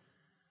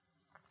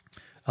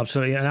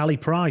 Absolutely. And Ali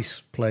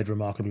Price played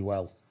remarkably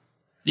well.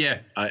 Yeah,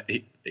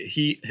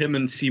 him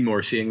and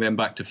Seymour, seeing them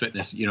back to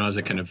fitness,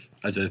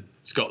 as a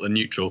Scotland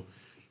neutral,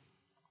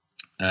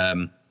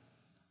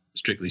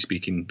 strictly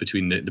speaking,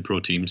 between the pro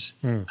teams,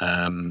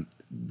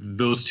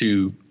 those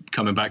two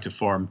coming back to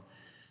form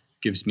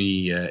gives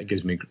me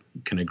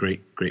kind of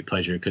great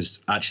pleasure,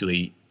 because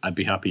actually I'd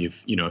be happy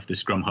if the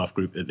scrum half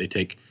group that they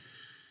take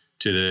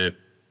to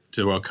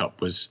the World Cup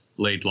was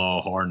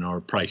Laidlaw, Horne, or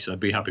Price. I'd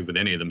be happy with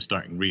any of them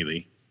starting,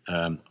 really.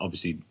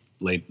 Obviously,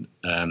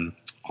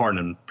 Horne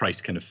and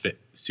Price kind of fit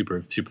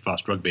super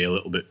fast rugby a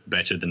little bit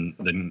better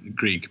than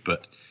Grieg,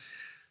 but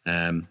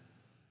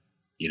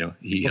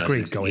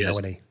Grieg's going,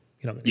 isn't he?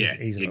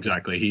 He's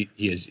exactly.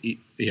 He has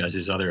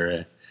his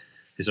other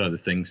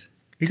things.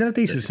 He's had a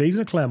decent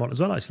season at Claremont as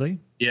well, actually.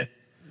 Yeah,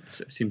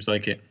 it seems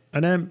like it.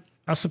 And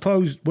I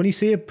suppose when you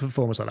see a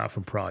performance like that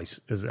from Price,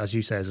 as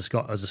you say, as a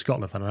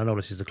Scotland fan, and I know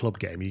this is a club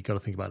game, you've got to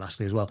think about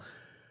nationally as well.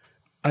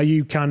 Are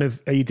you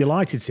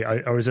delighted to see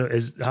it, or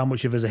is how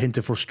much of it is a hint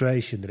of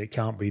frustration that it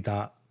can't be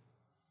that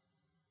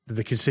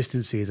the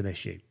consistency is an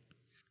issue?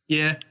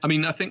 Yeah, I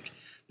mean, I think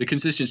the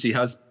consistency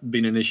has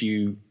been an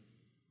issue,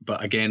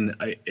 but again,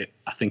 I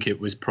think it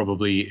was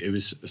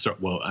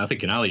I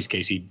think in Ali's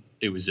case,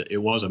 it was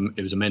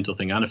a mental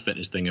thing and a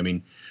fitness thing. I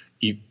mean,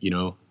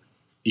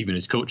 even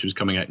his coach was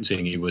coming out and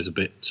saying he was a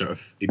bit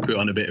he put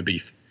on a bit of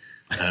beef.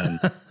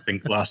 I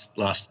think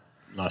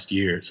last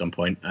year at some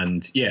point,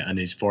 and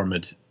his form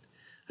had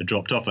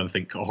dropped off. I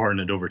think Horne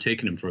had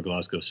overtaken him for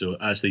Glasgow. So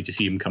actually, to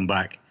see him come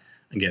back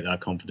and get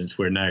that confidence,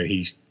 where now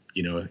he's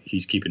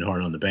keeping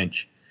Horne on the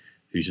bench,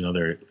 who's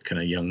another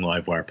kind of young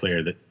live wire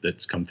player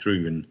that's come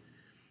through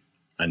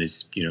and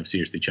is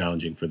seriously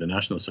challenging for the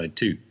national side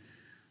too.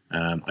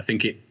 I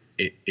think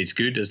it's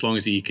good as long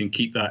as he can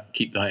keep that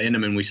in. I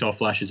mean, we saw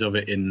flashes of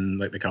it in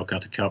like the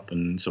Calcutta Cup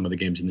and some of the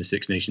games in the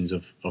Six Nations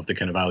of the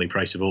kind of Ali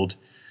Price of old.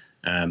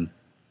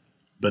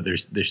 But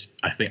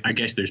I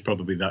guess there's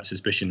probably that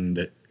suspicion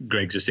that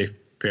Greg's a safe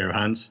pair of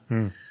hands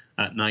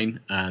at 9,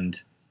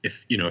 and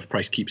if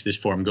Price keeps this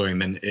form going,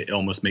 then it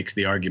almost makes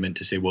the argument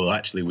to say, well,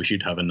 actually we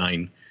should have a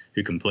 9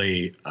 who can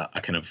play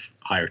a kind of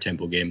higher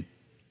tempo game,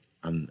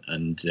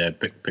 and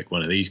pick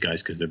one of these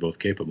guys because they're both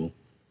capable.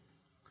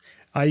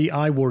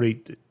 I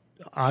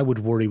would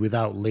worry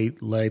without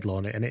Laidlaw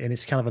on it, and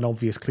it's kind of an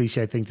obvious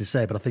cliche thing to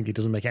say, but I think it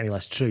doesn't make it any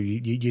less true.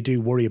 You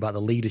do worry about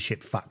the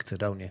leadership factor,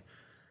 don't you?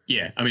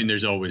 Yeah, I mean,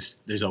 there's always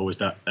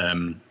that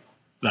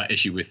that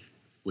issue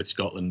with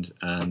Scotland,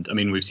 and I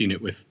mean, we've seen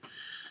it with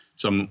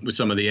some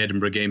of the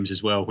Edinburgh games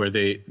as well, where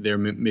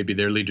maybe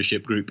their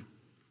leadership group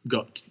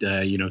got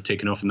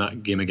taken off in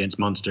that game against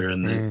Munster,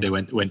 and they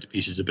went to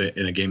pieces a bit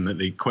in a game that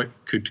they quite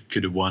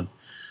could have won.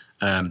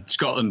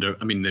 Scotland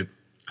I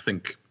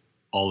think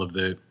all of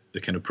the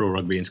kind of pro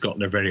rugby in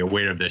Scotland are very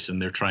aware of this,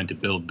 and they're trying to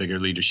build bigger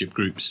leadership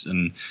groups,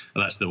 and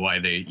that's why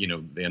they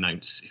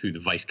announce who the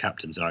vice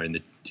captains are in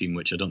the team,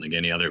 which I don't think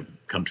any other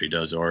country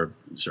does, or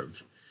sort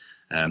of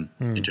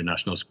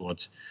international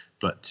squads.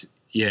 But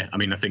yeah, I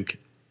mean, I think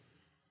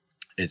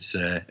it's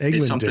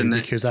England something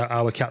do, because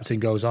our captain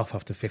goes off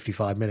after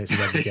 55 minutes of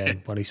every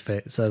game when he's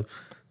fit. So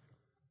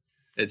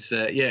it's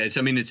an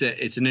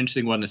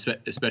interesting one,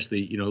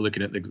 especially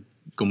looking at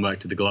going back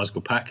to the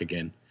Glasgow pack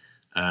again.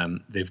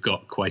 They've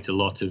got quite a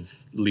lot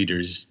of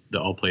leaders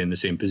that all play in the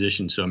same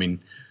position. So, I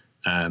mean,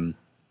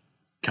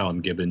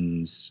 Callum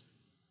Gibbons,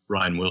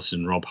 Ryan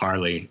Wilson, Rob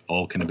Harley,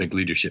 all kind of big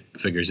leadership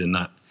figures in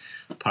that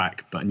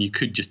pack. And you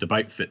could just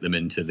about fit them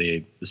into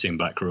the same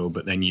back row,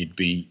 but then you'd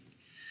be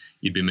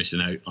missing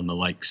out on the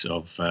likes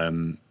of,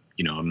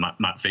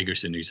 Matt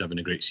Fagerson who's having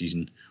a great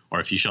season, or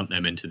if you shunt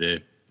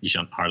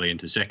Harley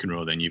into the second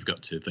row, then you've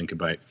got to think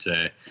about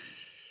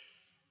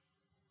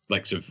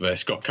likes of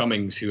Scott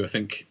Cummings, who I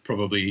think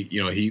probably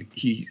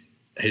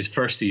his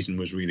first season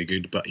was really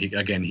good, but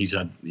he's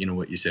had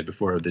what you said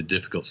before, the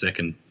difficult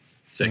second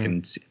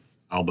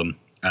album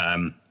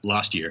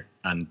last year,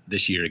 and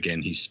this year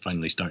again he's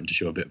finally starting to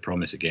show a bit of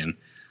promise again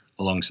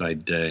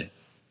alongside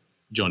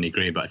Johnny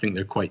Gray. But I think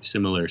they're quite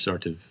similar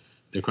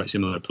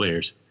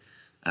players.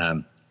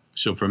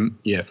 So for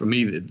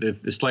me,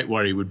 the slight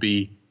worry would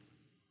be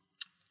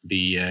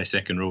the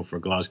second row for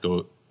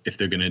Glasgow if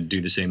they're going to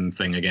do the same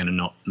thing again and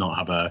not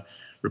have a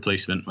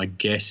replacement. My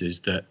guess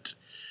is that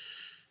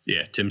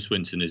Tim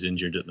Swinson is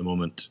injured at the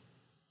moment,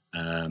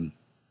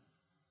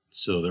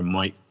 so there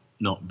might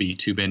not be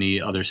too many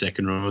other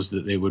second rows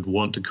that they would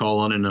want to call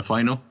on in a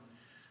final.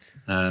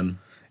 In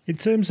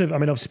terms of,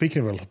 obviously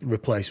speaking of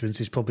replacements,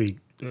 it's probably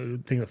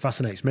the thing that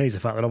fascinates me is the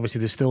fact that obviously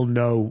there's still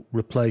no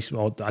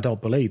replacement, or I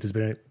don't believe there's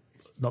been,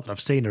 not that I've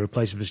seen, a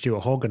replacement for Stuart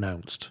Hogg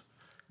announced.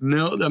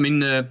 No,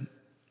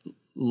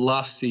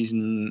 last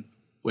season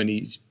when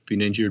he's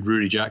been injured,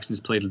 Rory Jackson's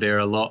played there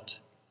a lot.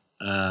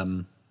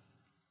 But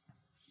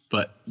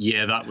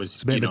that was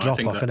it's a bit of a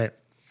drop off, isn't it?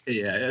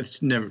 Yeah,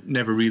 it's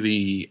never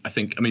really. I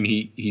think.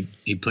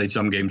 He played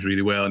some games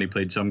really well, and he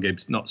played some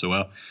games not so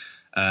well.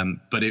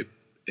 But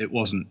it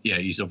wasn't. Yeah,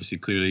 he's obviously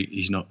clearly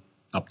he's not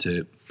up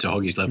to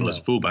Hoggy's level as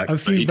a fullback.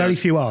 Very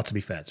few are, to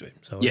be fair to him.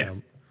 So yeah,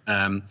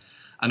 and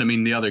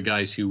the other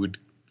guys who would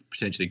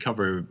potentially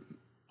cover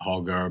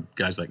Hogg are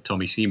guys like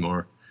Tommy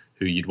Seymour,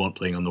 who you'd want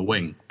playing on the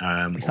wing.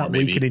 It's that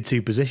weakening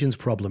two positions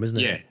problem, isn't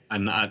it? Yeah,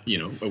 and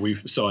we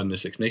saw in the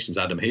Six Nations,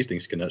 Adam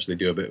Hastings can actually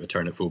do a bit of a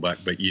turn at fullback,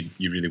 but you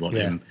really want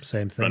him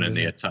same thing, running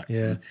the attack.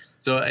 Yeah.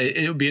 So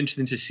it'll be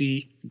interesting to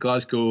see.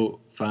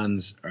 Glasgow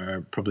fans are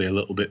probably a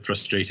little bit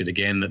frustrated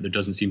again that there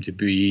doesn't seem to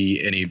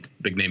be any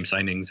big name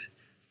signings.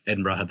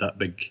 Edinburgh had that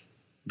big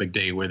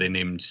day where they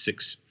named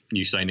 6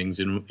 new signings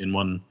in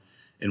one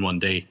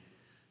day,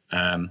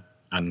 and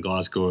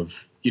Glasgow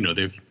have.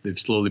 They've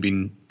slowly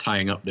been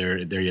tying up their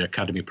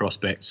academy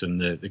prospects and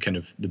the kind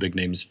of the big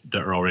names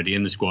that are already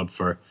in the squad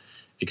for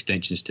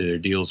extensions to their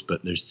deals.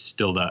 But there's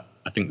still that.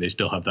 I think they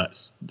still have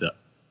that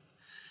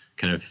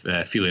kind of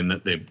feeling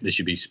that they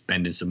should be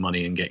spending some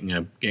money and getting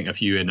a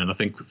few in. And I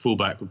think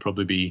fullback would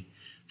probably be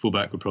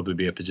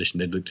a position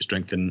they'd look to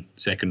strengthen.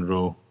 Second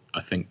row,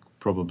 I think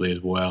probably as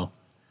well.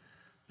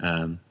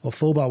 Well,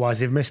 fullback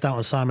wise, they've missed out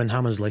on Simon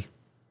Hammersley.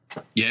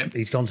 Yeah,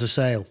 he's gone to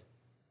Sale.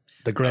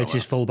 The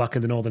greatest fullback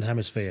in the Northern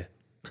Hemisphere.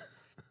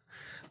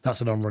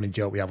 That's an on-running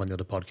joke we have on the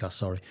other podcast,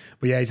 sorry.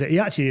 But yeah, he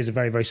actually is a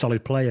very, very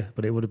solid player,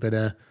 but it would have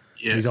been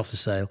he's off to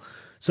Sale.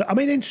 So,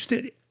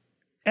 interested,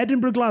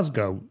 Edinburgh,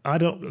 Glasgow,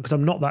 because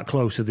I'm not that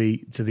close to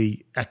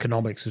the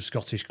economics of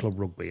Scottish club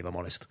rugby, if I'm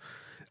honest.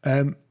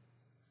 Has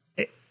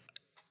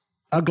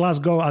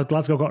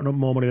Glasgow got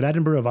more money than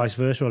Edinburgh or vice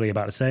versa, or are they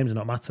about the same? Does it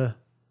not matter?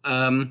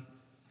 I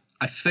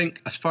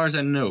think, as far as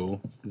I know,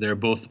 they're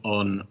both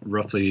on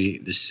roughly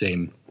the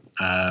same.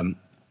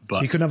 But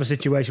so you couldn't have a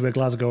situation where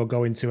Glasgow are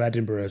going to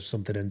Edinburgh or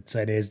something and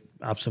saying,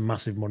 have some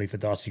massive money for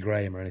Darcy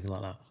Graham or anything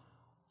like that.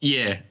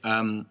 Yeah.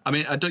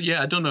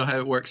 I don't know how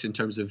it works in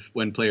terms of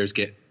when players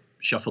get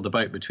shuffled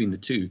about between the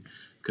two,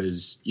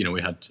 because,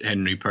 we had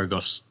Henry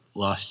Pyrgos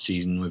last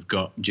season. We've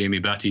got Jamie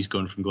Batty's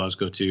going from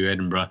Glasgow to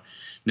Edinburgh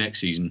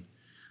next season.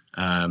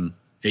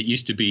 It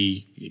used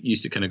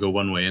to kind of go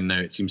one way, and now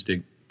it seems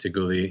to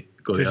go the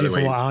other way.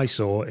 From what I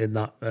saw in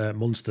that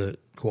Munster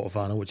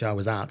quarter-final, which I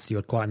was at, you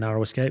had quite a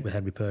narrow escape with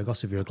Henry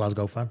Pyrgos if you're a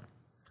Glasgow fan.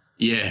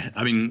 Yeah,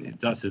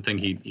 that's the thing.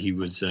 He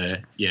was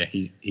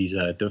he's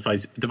a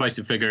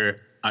divisive figure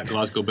at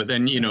Glasgow. But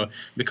then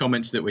the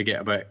comments that we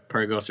get about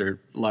Pyrgos are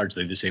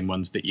largely the same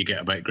ones that you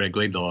get about Greg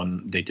Laidlaw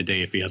on day to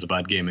day. If he has a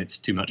bad game, it's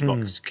too much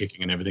box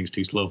kicking and everything's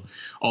too slow.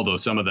 Although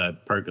some of the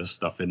Pyrgos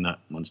stuff in that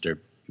Munster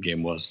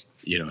game was,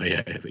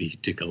 he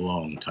took a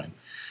long time.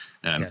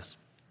 Yes.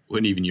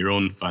 When even your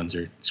own fans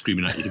are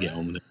screaming at you to get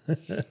on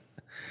with it.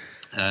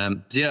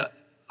 I'm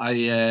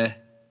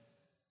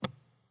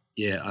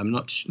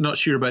not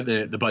sure about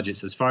the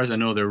budgets. As far as I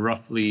know, they're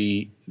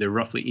roughly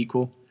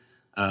equal.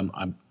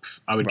 I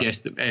would guess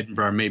that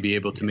Edinburgh may be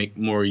able to make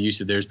more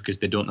use of theirs because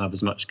they don't have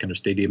as much kind of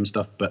stadium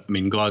stuff. But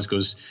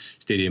Glasgow's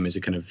stadium is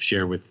a kind of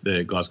share with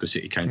the Glasgow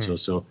City Council,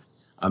 so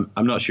I'm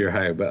not sure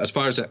how. But as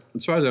far as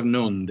I've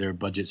known, their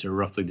budgets are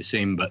roughly the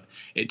same, but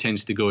it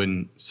tends to go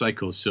in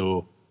cycles.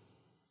 So.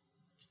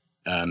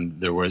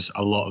 There was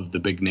a lot of the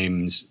big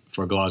names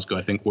for Glasgow,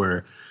 I think,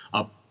 were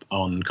up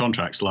on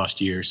contracts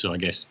last year. So I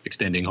guess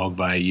extending Hogg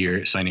by a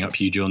year, signing up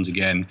Hugh Jones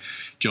again,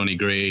 Johnny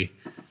Gray,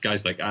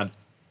 guys like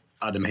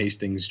Adam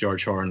Hastings,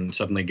 George Horn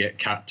suddenly get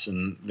caps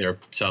and their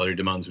salary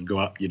demands would go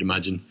up, you'd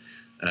imagine.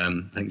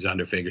 I think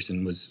Xander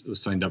Fagerson was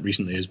signed up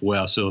recently as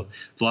well. So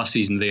last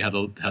season they had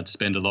to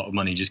spend a lot of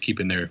money just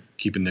keeping the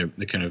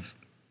kind of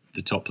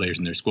the top players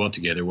in their squad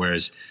together.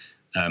 Whereas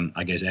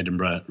I guess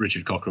Edinburgh,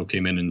 Richard Cockrell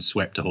came in and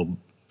swept a whole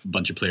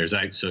bunch of players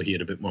out, so he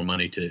had a bit more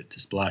money to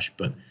splash.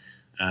 But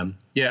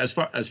as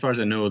far as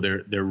I know,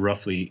 they're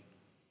roughly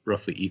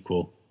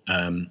equal.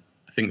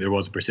 think there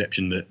was a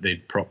perception that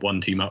they'd prop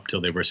one team up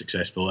till they were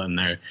successful, and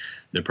now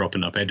they're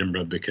propping up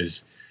Edinburgh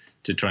because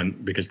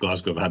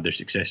Glasgow have had their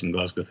success, and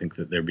Glasgow think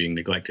that they're being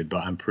neglected.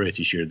 But I'm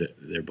pretty sure that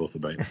they're both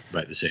about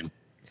the same.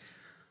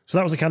 So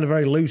that was a kind of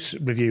very loose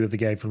review of the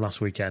game from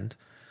last weekend.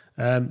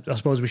 I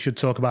suppose we should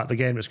talk about the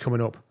game that's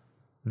coming up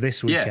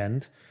this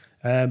weekend.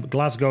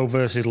 Glasgow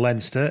versus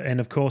Leinster, and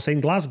of course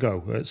in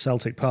Glasgow at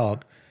Celtic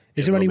Park.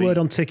 Is there any word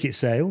on ticket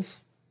sales?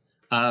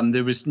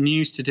 There was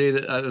news today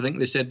that I think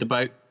they said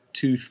about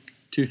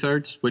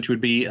two-thirds, which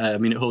would be,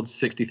 it holds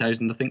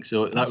 60,000, I think.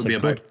 So that would be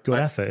good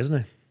effort, isn't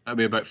it? That would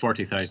be about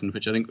 40,000,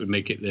 which I think would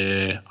make it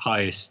the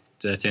highest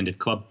attended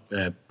club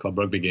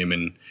rugby game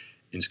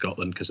in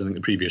Scotland, because I think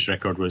the previous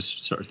record was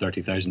sort of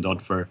 30,000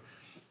 odd for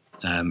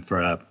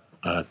a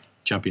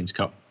Champions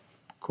Cup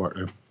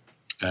quarter.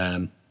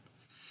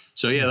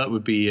 So yeah, that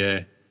would be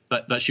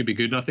that should be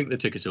good, and I think the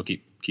tickets will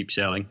keep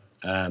selling.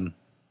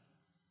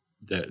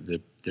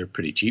 They're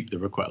pretty cheap. There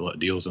were quite a lot of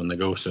deals on the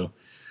go. So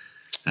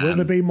will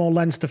there be more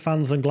Leinster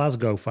fans than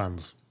Glasgow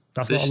fans?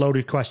 That's not a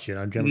loaded question.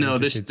 I'm generally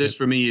this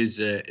for me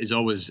is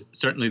always,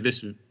 certainly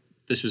this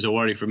was a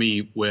worry for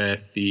me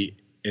with the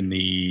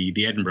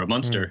Edinburgh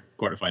Munster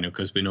quarterfinal,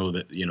 because we know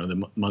that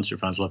the Munster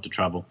fans love to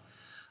travel,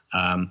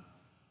 and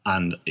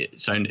it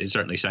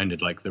certainly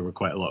sounded like there were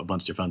quite a lot of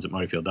Munster fans at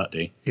Murrayfield that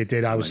day. It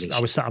did. I was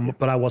sat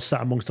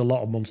amongst a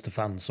lot of Munster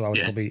fans, so I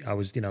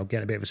was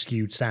getting a bit of a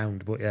skewed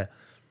sound, but yeah.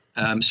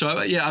 I'm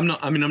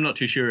not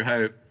too sure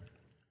how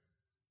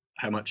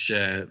much.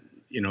 I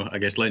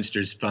guess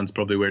Leinster's fans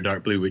probably wear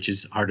dark blue, which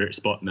is harder to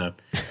spot in a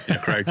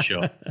crowd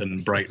shot than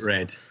bright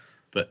red.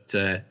 But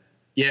I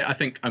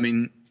think,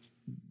 the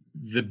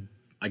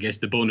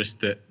bonus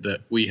that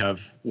we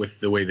have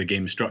with the way the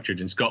game's structured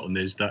in Scotland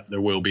is that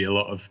there will be a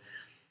lot of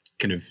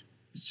kind of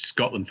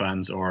Scotland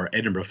fans or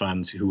Edinburgh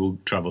fans who will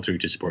travel through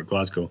to support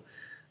Glasgow,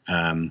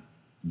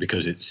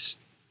 because it's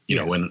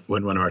when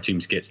one of our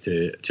teams gets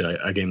to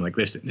a game like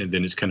this,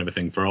 then it's kind of a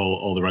thing for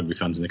all the rugby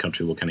fans in the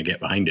country will kind of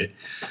get behind it.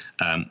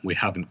 We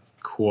haven't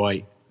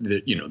quite,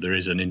 there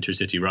is an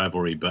intercity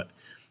rivalry, but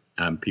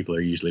people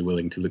are usually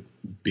willing to look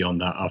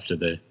beyond that after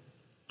the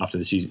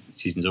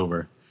season's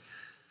over.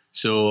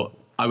 So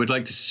I would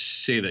like to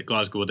say that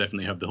Glasgow will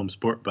definitely have the home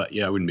support, but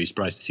I wouldn't be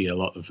surprised to see a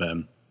lot of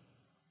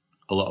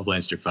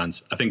Leinster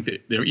fans. I think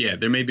that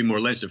there may be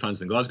more Leinster fans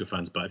than Glasgow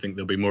fans, but I think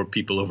there'll be more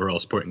people overall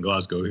supporting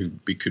Glasgow who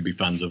could be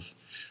fans of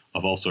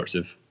all sorts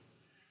of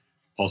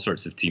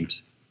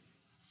teams,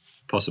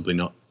 possibly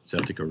not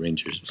Celtic or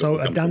Rangers. So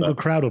a damn good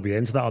crowd will be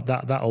in. So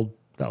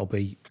that'll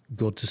be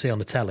good to see on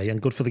the telly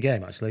and good for the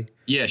game, actually.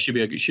 Yeah, should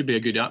be a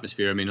good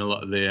atmosphere. I mean, a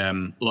lot of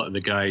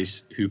the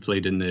guys who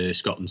played in the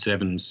Scotland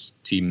Sevens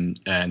team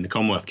in the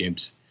Commonwealth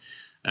Games,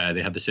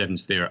 they had the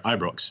Sevens there at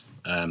Ibrox,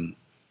 and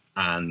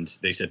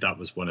they said that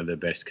was one of the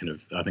best kind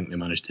of. I think they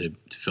managed to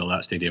fill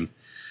that stadium.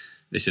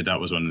 They said that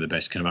was one of the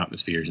best kind of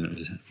atmospheres, and it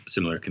was a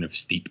similar kind of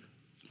steep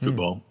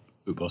football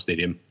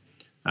stadium.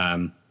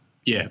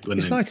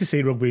 It's nice to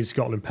see rugby in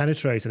Scotland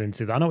penetrated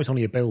into that. I know it's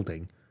only a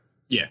building.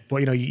 Yeah.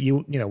 But when I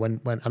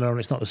know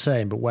it's not the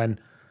same, but when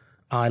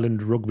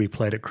Ireland Rugby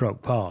played at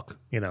Croke Park,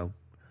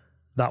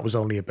 that was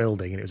only a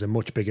building, and it was a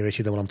much bigger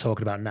issue than what I'm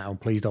talking about now. And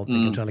please don't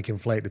think I'm trying to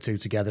conflate the two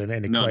together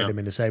and equate them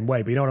in the same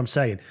way. But you know what I'm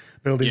saying?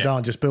 Buildings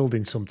aren't just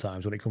buildings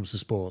sometimes when it comes to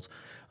sports.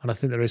 And I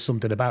think there is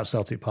something about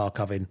Celtic Park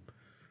having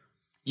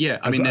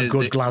a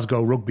good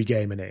Glasgow rugby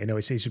game in it.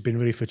 It's been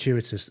really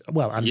fortuitous.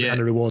 Well, and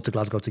a reward to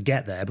Glasgow to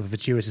get there, but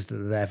fortuitous that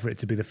they're there for it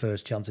to be the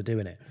first chance of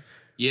doing it.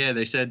 Yeah,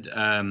 they said.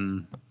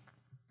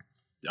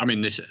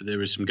 There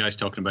was some guys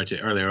talking about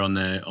it earlier on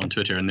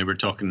Twitter, and they were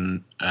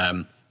talking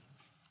about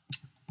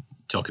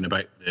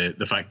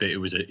the fact that it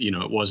was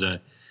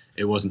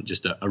it wasn't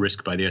just a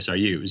risk by the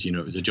SRU.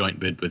 It was a joint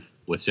bid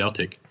with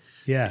Celtic.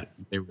 Yeah,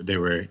 they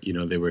were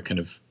kind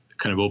of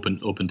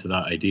open to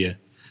that idea.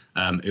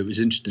 It was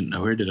interesting.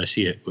 Now, where did I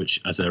see it? Which,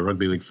 as a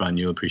rugby league fan,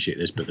 you'll appreciate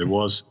this, but there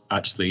was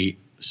actually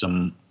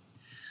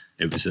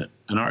it was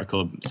an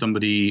article.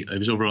 Somebody, it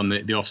was over on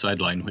the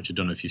Offside Line, which I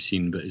don't know if you've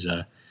seen, but is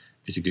a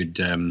good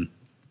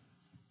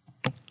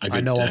I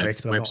know of it,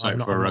 but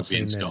website for rugby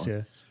in Scotland.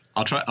 Yeah.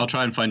 I'll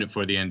try and find it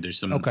for the end. There's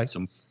some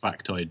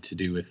factoid to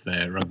do with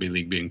rugby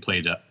league being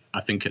played at,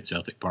 I think, at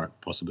Celtic Park,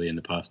 possibly in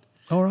the past.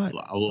 All right,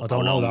 I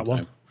don't know that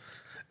one.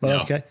 Well,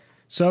 okay,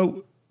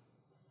 so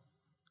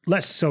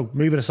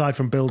moving aside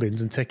from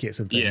buildings and tickets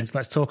and things,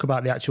 let's talk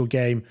about the actual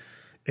game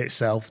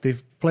itself.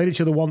 They've played each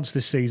other once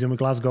this season, with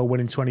Glasgow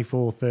winning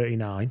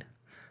 24-39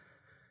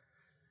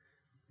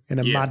 in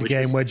a mad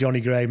game where Johnny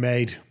Gray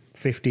made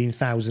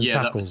 15,000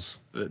 tackles.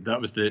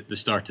 That was the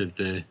start of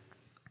the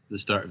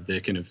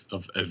kind of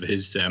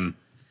his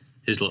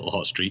little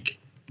hot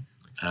streak.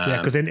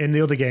 Because in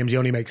the other games he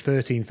only makes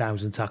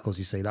 13,000 tackles.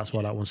 You see, that's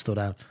why that one stood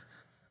out.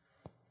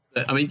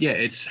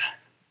 It's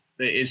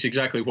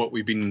exactly what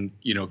we've been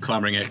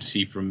clamoring out to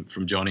see from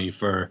Johnny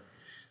for,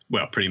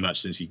 well, pretty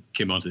much since he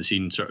came onto the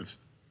scene, sort of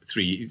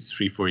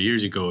 3-4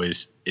 years ago.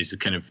 Is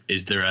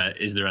there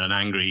an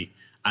angry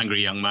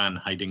young man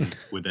hiding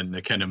within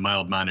the kind of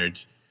mild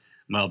mannered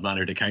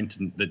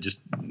accountant that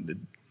just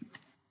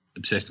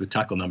obsessed with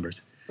tackle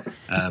numbers.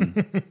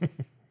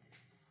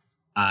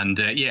 And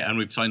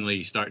we've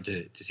finally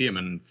started to see him,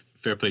 and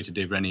fair play to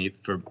Dave Rennie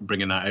for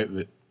bringing that out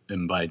of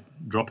him by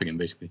dropping him,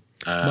 basically.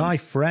 My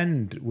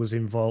friend's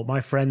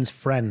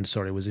friend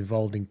was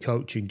involved in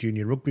coaching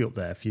junior rugby up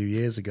there a few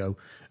years ago,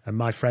 and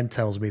my friend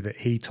tells me that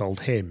he told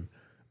him,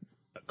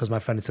 because my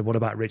friend had said, what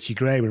about Richie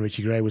Gray when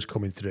Richie Gray was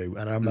coming through?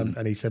 And I remember,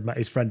 and he said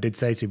his friend did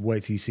say to him,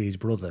 wait till you see his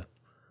brother.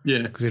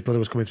 Yeah. Because his brother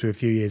was coming through a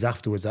few years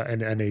afterwards,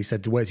 and he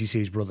said, wait till you see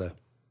his brother.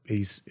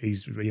 He's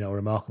a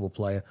remarkable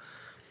player.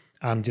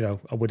 And,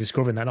 we're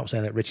discovering that. Not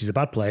saying that Richie's a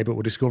bad player, but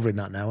we're discovering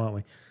that now, aren't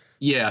we?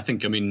 Yeah, I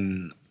think,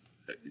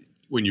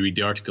 when you read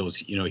the articles,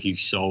 he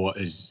saw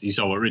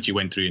what Richie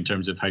went through in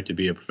terms of how to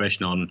be a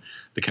professional and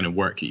the kind of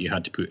work that you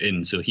had to put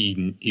in. So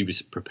he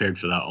was prepared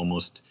for that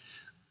almost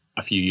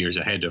a few years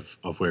ahead of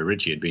where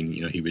Richie had been.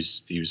 He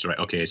was right.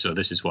 Okay, so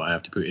this is what I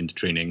have to put into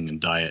training and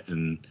diet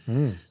and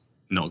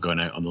not going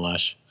out on the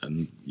lash,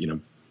 and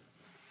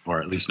or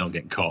at least not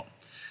getting caught.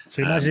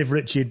 So imagine if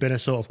Richie had been a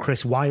sort of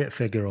Chris Wyatt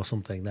figure or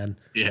something, then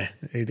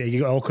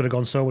it all could have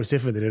gone so much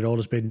different. They'd all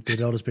just been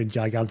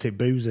gigantic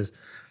boozers.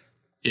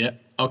 Yeah.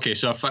 Okay.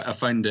 So I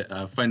found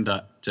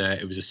that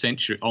it was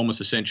almost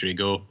a century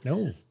ago.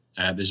 No.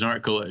 There's an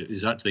article.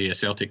 It's actually a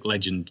Celtic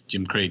legend,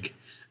 Jim Craig,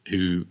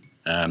 who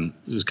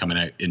was coming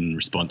out in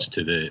response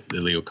to the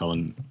Leo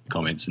Cullen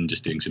comments and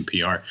just doing some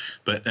PR.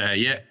 But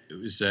it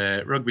was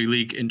Rugby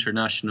League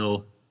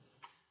International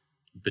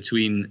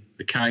between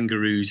the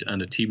Kangaroos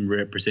and a team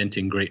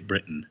representing Great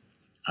Britain,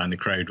 and the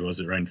crowd was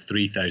around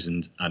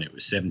 3,000, and it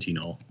was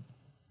 17-all.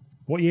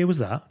 What year was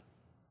that?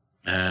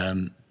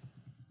 I'm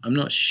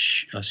not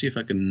sure. I'll see if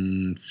I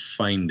can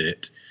find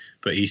it.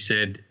 But he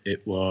said they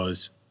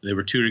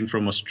were touring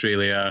from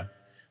Australia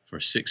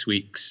for 6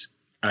 weeks.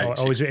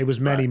 It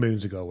was many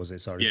moons ago, was it?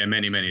 Sorry. Yeah,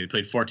 many. They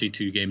played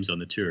 42 games on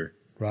the tour.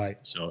 Right.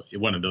 So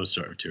one of those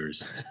sort of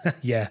tours.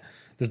 Yeah.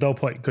 There's no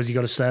point, because you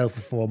got to sail for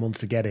 4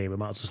 months to get here. We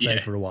might as well stay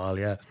for a while,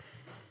 yeah.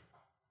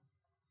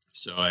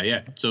 So,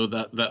 So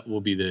that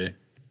will be that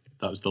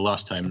was the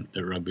last time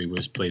that rugby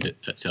was played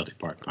at Celtic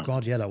Park.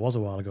 God, yeah, that was a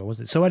while ago,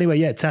 wasn't it? So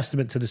anyway,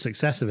 testament to the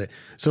success of it.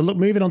 So look,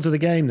 moving on to the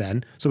game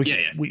then. So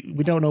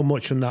we don't know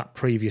much from that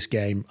previous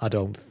game, I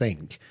don't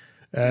think.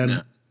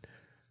 No.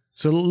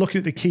 So looking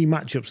at the key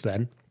matchups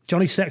then,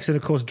 Johnny Sexton,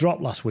 of course,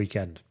 dropped last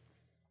weekend.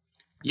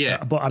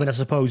 Yeah. But I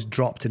suppose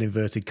dropped in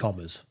inverted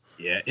commas.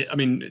 Yeah,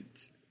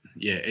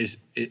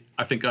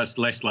 I think that's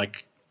less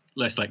like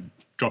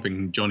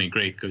dropping Johnny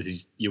Gray,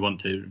 because you want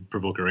to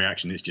provoke a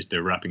reaction. It's just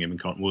they're wrapping him in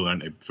cotton wool,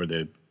 aren't they, for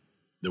the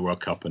World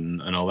Cup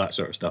and all that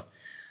sort of stuff.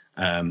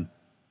 I'd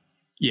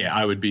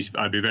be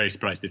very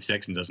surprised if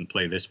Sexton doesn't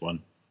play this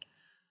one.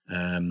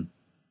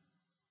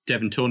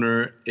 Devin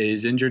Toner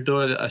is injured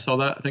though. I saw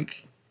that. I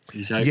think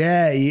he's out.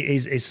 Yeah,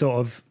 he's sort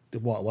of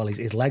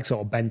his leg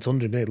sort of bent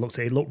under him. It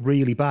looked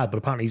really bad, but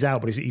apparently he's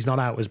out. But he's not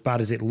out as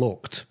bad as it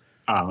looked.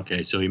 Ah,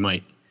 okay. So he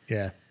might.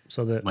 Yeah.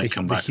 So the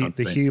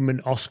the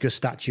human Oscar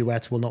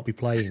statuette will not be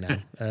playing now.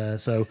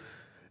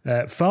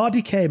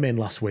 Fardy came in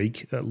last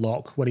week at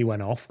lock when he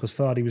went off, because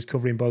Fardy was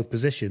covering both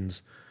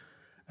positions.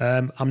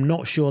 I'm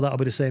not sure that'll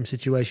be the same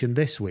situation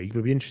this week, but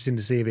it'll be interesting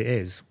to see if it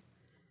is.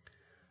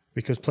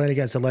 Because playing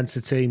against a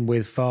Leinster team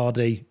with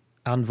Fardy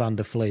and Van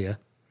der Fleer.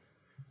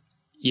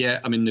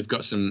 Yeah, they've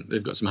got some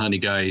handy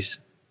guys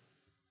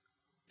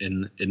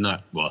in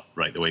that. Well,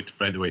 right the way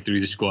through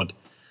the squad,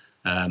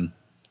 and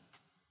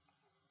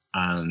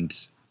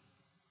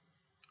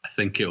I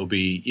think it'll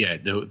be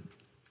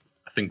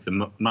I think the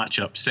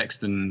matchup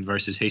Sexton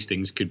versus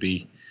Hastings could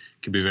be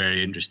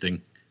very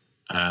interesting.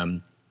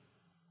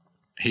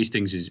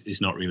 Hastings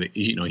is not really,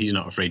 he's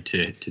not afraid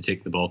to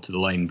take the ball to the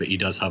line, but he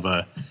does have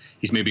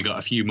he's maybe got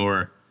a few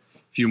more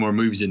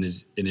moves in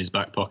his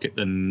back pocket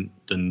than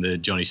the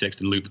Johnny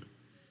Sexton loop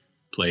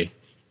play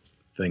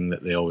thing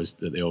that they always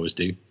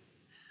do.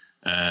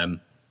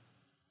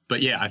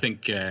 But yeah, I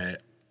think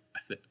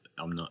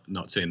I'm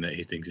not saying that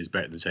Hastings is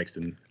better than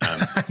Sexton.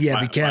 Yeah,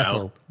 be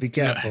careful. Be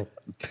careful.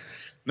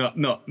 Not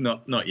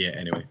yet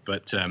anyway.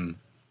 But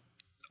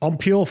on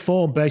pure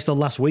form, based on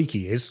last week,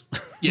 he is.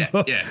 Yeah,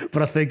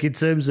 But I think in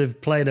terms of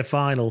playing a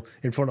final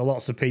in front of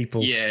lots of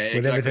people,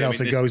 with everything else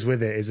that goes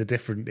with it, is a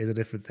different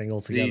thing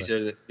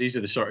altogether. These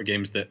are the sort of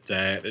games that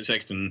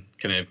Sexton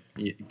kind of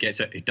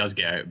does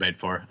get out of bed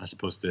for, as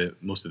opposed to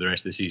most of the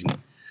rest of the season.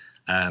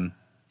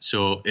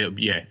 So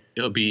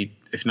it'll be,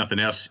 if nothing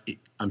else,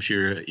 I'm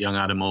sure young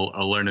Adam will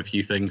learn a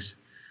few things.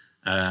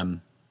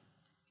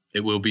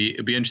 It'll be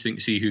interesting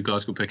to see who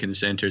Glasgow pick in the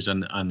centres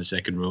and the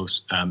second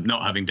rows.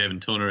 Not having Devin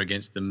Toner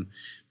against them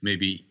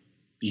maybe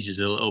eases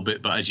a little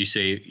bit, but as you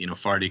say,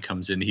 Fardy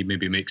comes in, he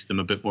maybe makes them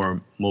a bit more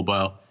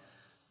mobile.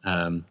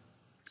 And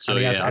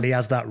he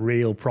has that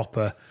real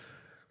proper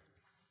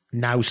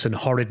nous and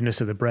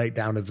horridness of the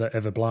breakdown of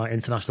a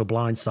international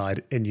blind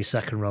side in your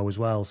second row as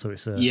well. So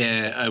it's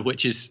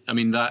which is,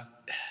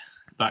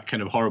 that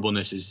kind of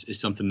horribleness is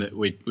something that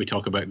we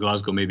talk about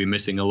Glasgow maybe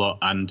missing a lot.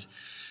 And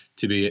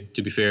to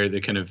be fair,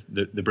 the kind of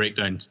the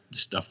breakdown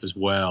stuff as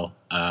well,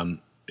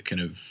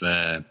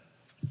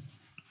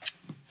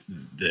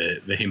 the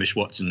the Hamish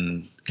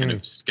Watson kind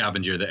of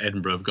scavenger that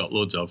Edinburgh have got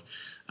loads of.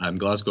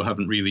 Glasgow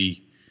haven't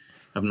really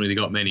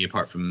got many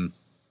apart from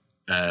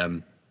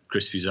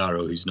Chris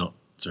Fusaro,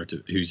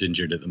 who's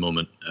injured at the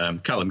moment.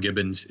 Callum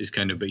Gibbons is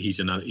but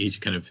he's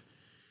kind of,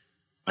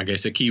 I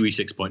guess a Kiwi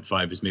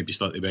 6.5 is maybe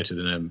slightly better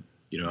than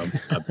a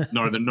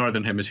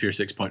northern hemisphere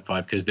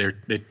 6.5 because they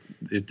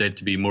tend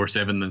to be more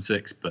 7 than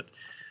 6. But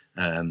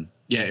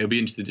it'll be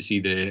interesting to see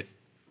the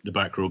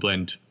back row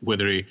blend,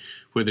 whether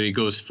he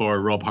goes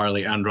for Rob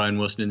Harley and Ryan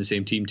Wilson in the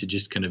same team to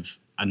just kind of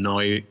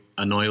annoy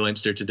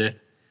Leinster to death.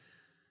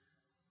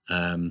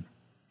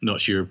 Not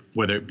sure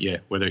whether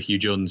Hugh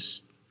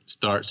Jones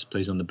starts,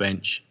 plays on the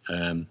bench.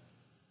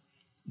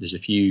 There's a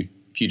few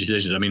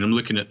decisions. I mean, I'm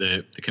looking at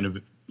the kind of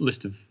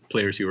list of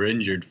players who were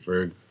injured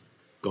for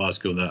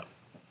Glasgow that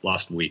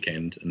last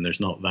weekend, and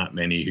there's not that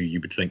many who you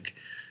would think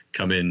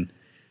come in.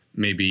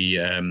 Maybe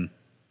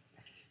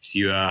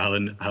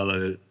Siua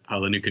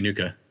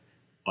Halanuka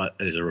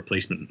as a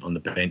replacement on the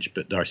bench,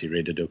 but Darcy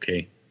Ray did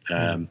okay.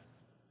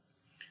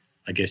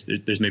 I guess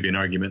there's maybe an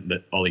argument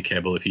that Ollie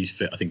Kebble, if he's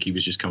fit, I think he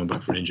was just coming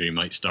back from injury,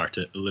 might start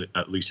at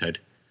Loosehead.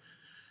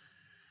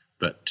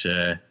 But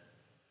I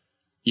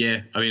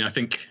mean, I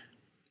think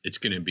it's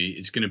going to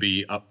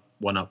be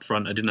up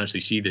front. I didn't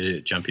actually see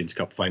the Champions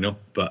Cup final,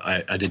 but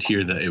I did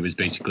hear that it was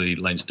basically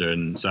Leinster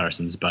and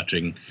Saracens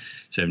battering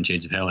 7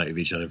 shades of hell out of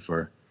each other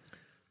for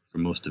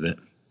most of it.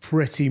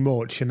 Pretty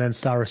much, and then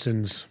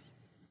Saracens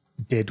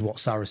did what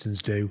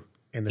Saracens do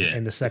in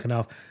the second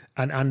half.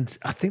 And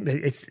I think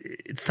that it's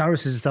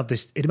Saracens have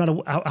this. It doesn't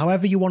matter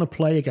however you want to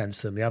play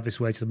against them, they have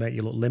this way to make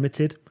you look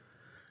limited.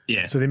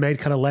 Yeah. So they made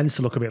kind of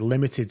Leinster look a bit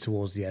limited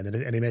towards the end,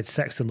 and they made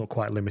Sexton look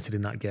quite limited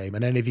in that game.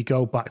 And then if you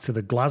go back to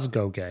the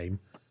Glasgow game,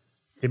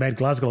 they made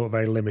Glasgow look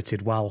very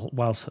limited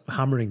whilst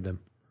hammering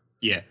them.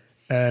 Yeah.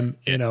 And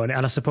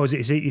I suppose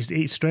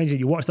it's strange that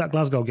you watched that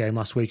Glasgow game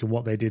last week and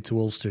what they did to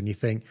Ulster, and you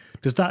think,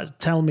 does that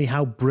tell me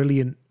how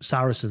brilliant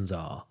Saracens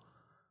are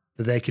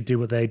that they could do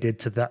what they did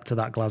to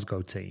that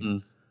Glasgow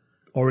team?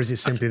 Or is it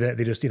simply that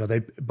they just,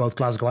 they both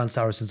Glasgow and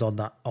Saracens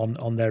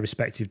on their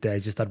respective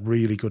days just had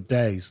really good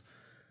days?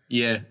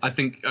 Yeah, I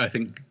think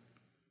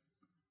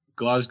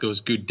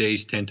Glasgow's good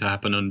days tend to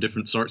happen on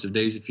different sorts of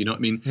days, if you know what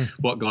I mean.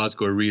 What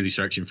Glasgow are really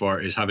searching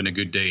for is having a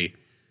good day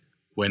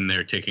when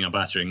they're taking a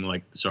battering,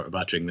 like the sort of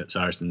battering that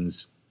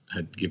Saracens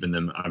had given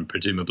them, and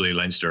presumably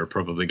Leinster are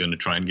probably going to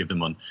try and give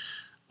them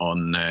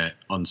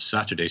on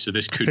Saturday. So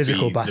this could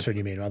physical be battering,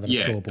 you mean, rather than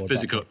scoreboard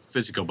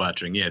physical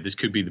battering. Yeah, this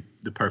could be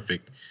the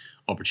perfect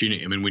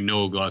opportunity. I mean, we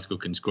know Glasgow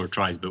can score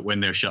tries, but when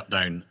they're shut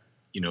down,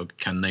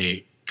 can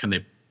they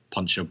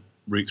punch a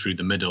route through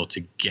the middle to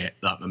get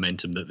that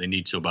momentum that they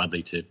need so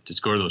badly to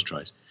score those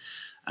tries?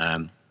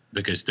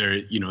 Because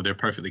they're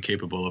perfectly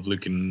capable of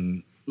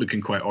looking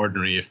quite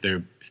ordinary if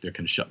they're kind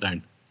of shut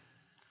down.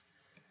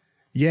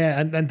 Yeah,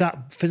 and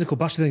that physical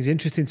battering thing is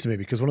interesting to me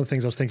because one of the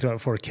things I was thinking about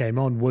before it came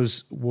on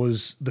was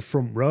the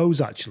front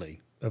rows,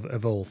 actually,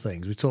 of all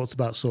things. We talked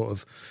about sort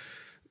of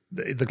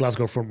the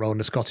Glasgow front row and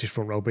the Scottish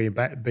front row being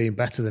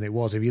better than it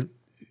was.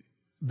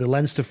 The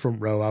Leinster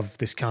front row have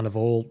this kind of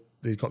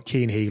they've got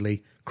Cian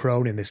Healy,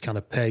 Cronin, this kind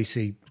of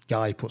pacey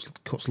guy,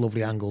 cuts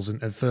lovely angles,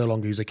 and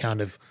Furlong, who's a kind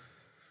of,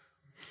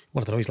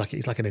 well, I don't know,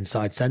 he's like an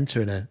inside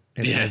centre in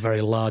a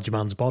very large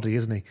man's body,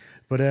 isn't he?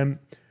 But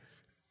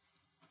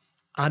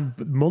and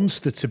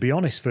Munster, to be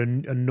honest, for a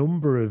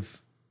number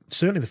of,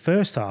 certainly the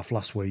first half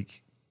last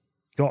week,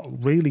 got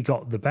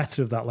the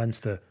better of that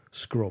Leinster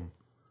scrum.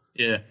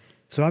 Yeah.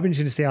 So I've been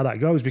interested to see how that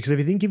goes, because if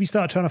you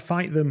start trying to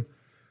fight them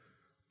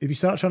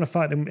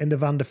in the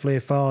Van der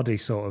Fleer-Vardy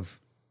sort of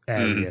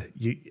area,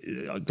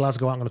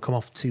 Glasgow aren't going to come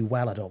off too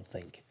well, I don't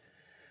think.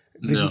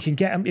 But if you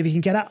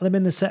can get at them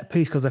in the set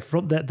piece, because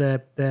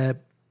their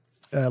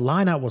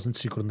line out wasn't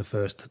too good in the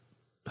first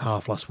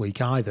half last week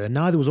either, and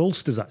neither was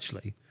Ulster's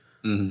actually.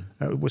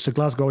 So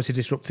Glasgow obviously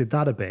disrupted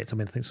that a bit. I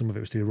mean, I think some of it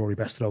was to Rory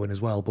Best throwing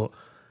as well, but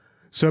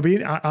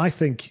I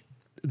think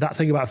that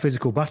thing about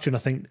physical battering, I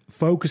think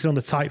focusing on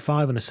the tight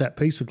five and a set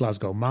piece for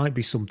Glasgow might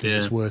be something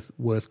that's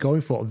worth going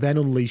for, then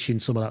unleashing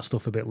some of that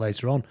stuff a bit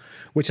later on,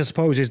 which I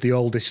suppose is the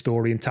oldest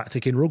story and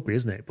tactic in rugby,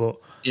 isn't it? But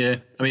yeah,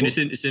 I mean, it's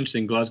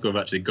interesting. Glasgow have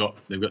actually got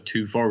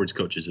 2 forwards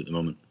coaches at the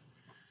moment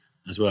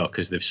as well,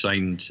 because they've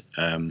signed.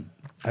 I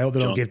hope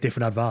they don't give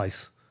different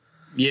advice.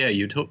 Yeah,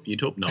 you'd hope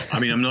not. I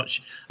mean, I'm not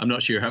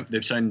sure how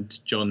they've signed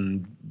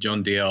John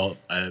Dale,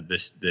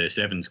 the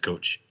Sevens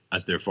coach,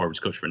 as their forwards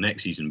coach for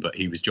next season, but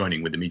he was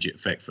joining with immediate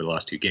effect for the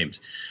last 2 games.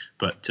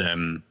 But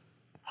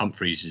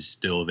Humphreys is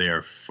still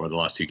there for the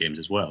last 2 games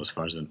as well, as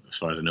far as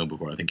I know.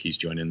 Before I think he's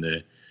joining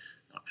the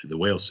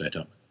Wales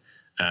setup.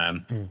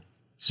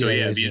 So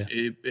it'd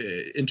be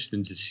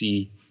interesting to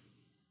see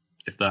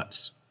if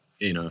that's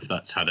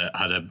had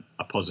a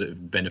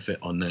positive benefit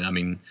on the. I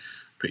mean,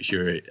 pretty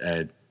sure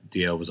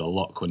DL was a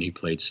lock when he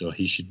played, so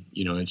he should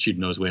know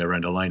his way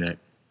around a line-out.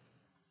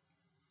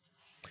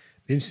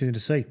 Be interesting to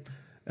see.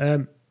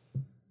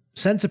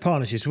 Centre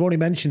partnerships. We've already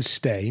mentioned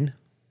Steyn,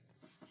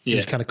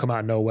 who's kind of come out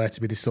of nowhere to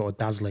be this sort of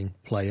dazzling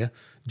player.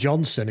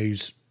 Johnson,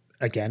 who's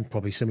again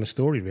probably similar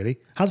story really.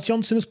 Has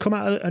Johnson come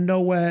out of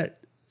nowhere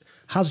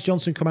Has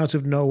Johnson come out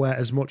of nowhere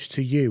as much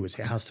to you as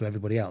it has to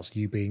everybody else?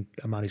 You being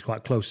a man who's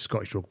quite close to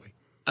Scottish rugby.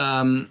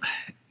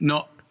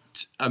 Not.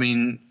 I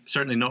mean,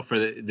 certainly not for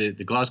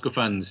the Glasgow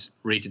fans.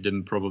 Rated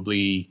him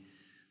probably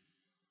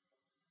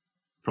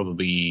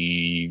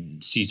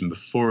season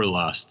before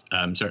last.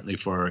 Certainly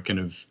for kind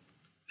of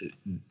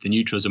the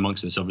neutrals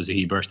amongst us. Obviously,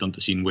 he burst onto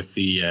scene with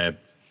the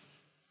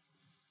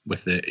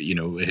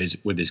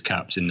his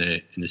caps in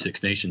the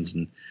Six Nations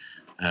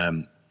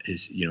and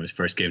his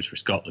first games for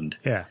Scotland.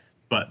 Yeah.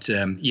 But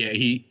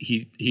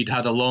he'd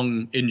had a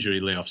long injury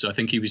layoff, so I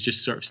think he was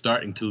just sort of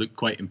starting to look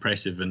quite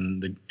impressive,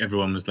 and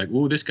everyone was like,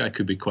 "Oh, this guy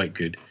could be quite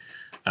good."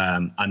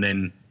 And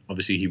then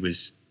obviously he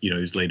was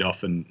laid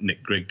off, and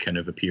Nick Grigg kind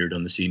of appeared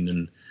on the scene,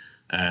 and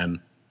I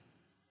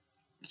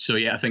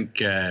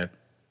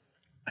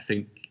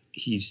think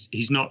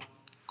he's not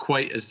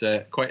quite as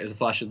a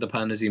flash in the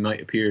pan as he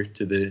might appear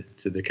to the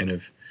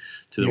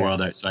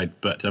world outside.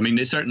 But I mean,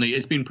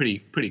 it's been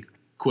pretty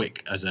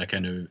quick as a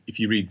kind of, if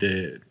you read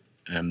the.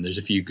 There's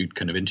a few good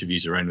kind of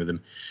interviews around with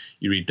him.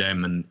 You read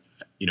them, and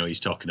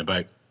he's talking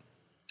about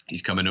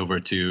he's come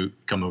over to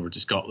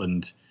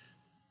Scotland,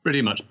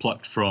 pretty much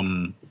plucked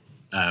from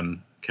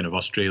kind of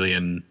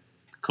Australian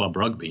club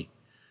rugby,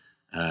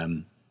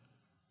 and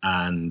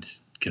kind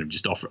of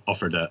just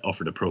offered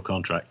a pro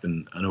contract,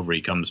 and over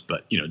he comes.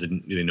 But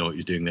didn't really know what he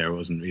was doing there.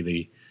 Wasn't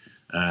really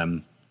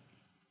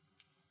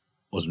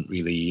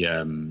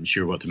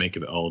sure what to make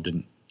of it all.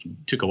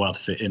 Took a while to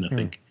fit in, I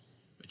think.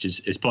 Which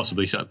is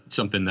possibly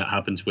something that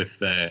happens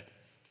with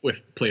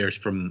players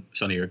from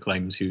sunnier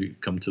climes who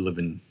come to live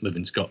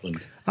in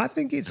Scotland. I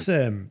think it's.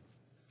 I'm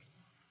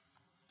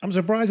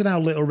surprised at how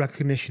little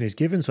recognition is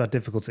given, so how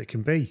difficult it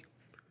can be.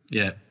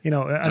 Yeah, and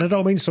I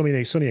don't mean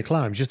sunnier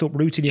climes, just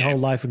uprooting your whole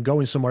life and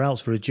going somewhere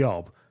else for a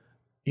job.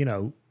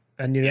 And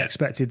you're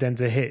expected then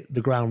to hit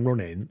the ground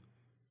running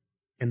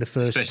in the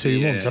first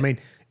 2 months. I mean,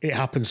 it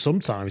happens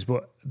sometimes,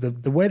 but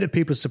the way that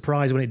people are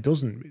surprised when it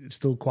doesn't, it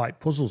still quite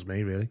puzzles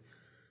me, really.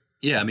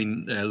 Yeah, I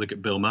mean, look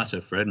at Bill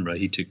Mata for Edinburgh.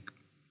 He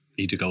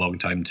took a long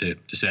time to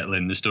settle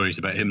in. The stories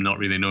about him not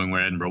really knowing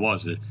where Edinburgh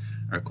was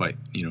are quite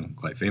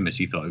famous.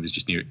 He thought it was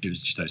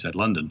just outside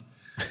London.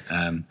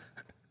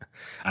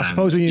 I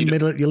suppose when you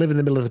live in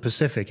the middle of the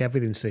Pacific,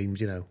 everything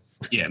seems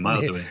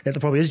miles away. It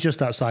probably is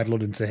just outside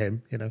London to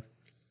him.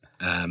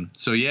 I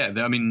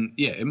mean,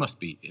 it must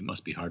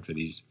be hard for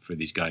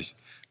these guys.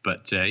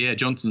 But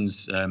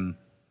Johnson's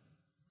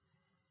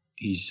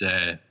he's.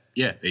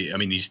 I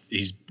mean,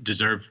 he's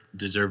deserved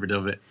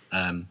of it.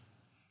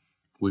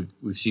 We've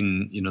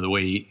seen, the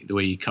way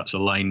he cuts a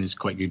line is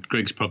quite good.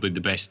 Grigg's probably the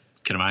best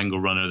kind of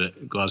angle runner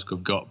that Glasgow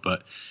have got,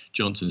 but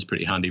Johnson's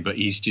pretty handy. But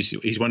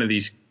he's one of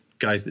these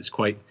guys that's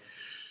quite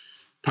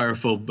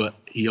powerful, but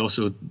he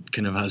also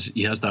kind of has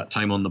that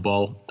time on the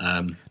ball.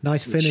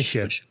 Nice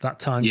finisher. That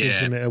time gives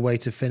him a way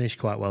to finish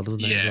quite well, doesn't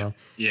it? As well?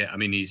 Yeah. I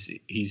mean,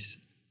 he's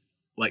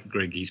like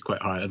Grigg. He's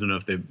quite hard. I don't know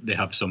if they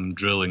have some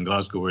drill in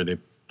Glasgow where they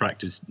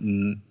practice.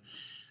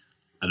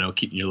 I know,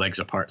 keeping your legs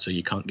apart so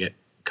you can't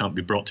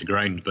be brought to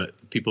ground. But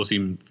people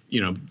seem,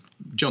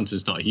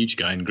 Johnson's not a huge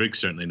guy, and Grigg's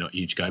certainly not a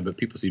huge guy, but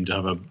people seem to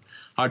have a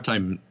hard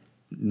time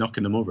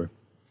knocking them over.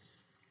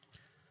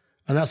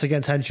 And that's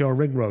against Henshaw and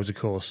Ringrose, of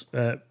course.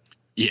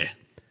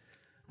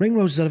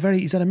 Ringrose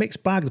he's had a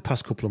mixed bag the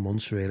past couple of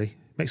months, really.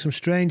 Makes some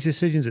strange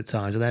decisions at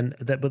times,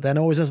 but then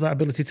always has that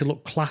ability to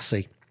look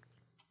classy.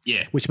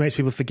 Yeah. Which makes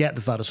people forget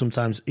the fact that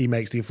sometimes he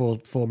makes the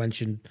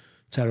aforementioned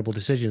terrible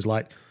decisions,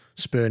 like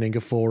spurning a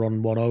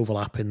 4-on-1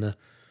 overlap in the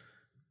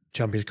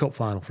Champions Cup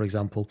final, for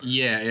example.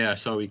 Yeah, I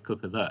saw a wee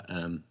clip of that.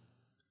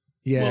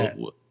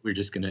 We'll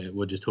just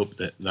hope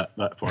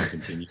that form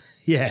continues.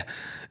 Yeah,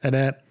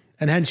 and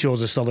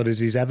Henshaw's as solid as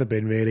he's ever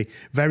been, really.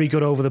 Very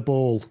good over the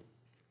ball.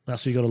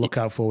 That's what you've got to look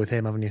out for with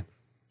him, haven't you?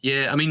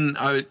 Yeah, I mean,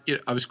 I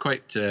was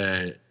quite...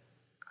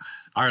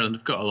 Ireland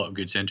have got a lot of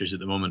good centres at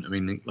the moment. I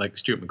mean, like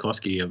Stuart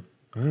McCloskey,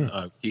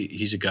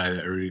 he's a guy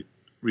that I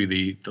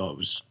really thought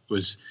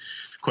was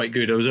quite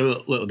good. I was a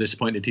little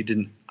disappointed he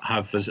didn't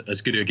have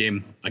as good a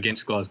game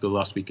against Glasgow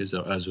last week as I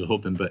was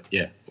hoping, but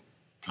yeah,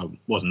 I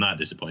wasn't that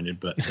disappointed.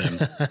 But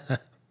I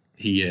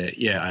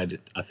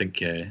think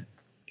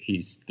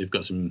they've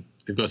got some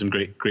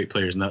great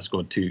players in that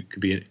squad too.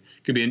 Could be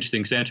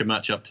interesting centre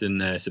matchups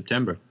in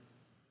September.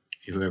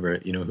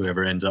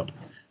 Whoever ends up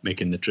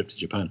making the trip to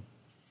Japan.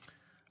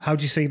 How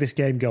do you see this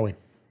game going?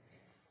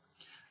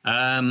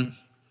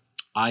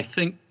 I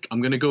think I'm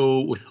going to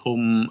go with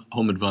home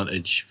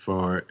advantage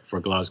for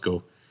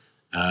Glasgow.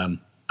 I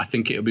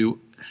think it'll be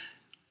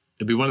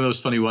one of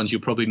those funny ones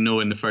you'll probably know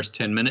in the first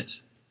 10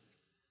 minutes.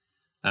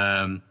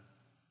 I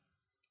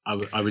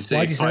would say.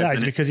 Why do you say that?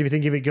 Is it because if you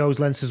think if it goes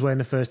Leinster's way in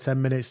the first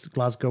 10 minutes,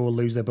 Glasgow will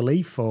lose their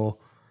belief, or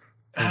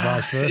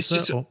vice versa? It's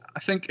just, I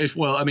think.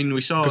 I mean, we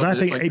saw.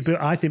 Because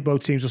I think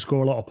both teams will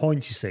score a lot of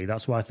points. You see,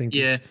 that's why I think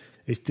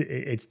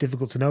it's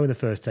difficult to know in the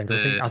first 10.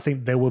 I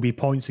think there will be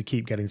points that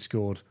keep getting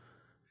scored.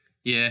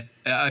 Yeah,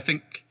 I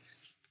think.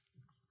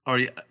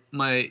 Okay.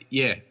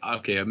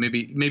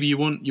 Maybe you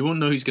won't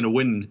know who's going to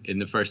win in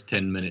the first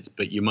 10 minutes,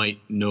 but you might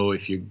know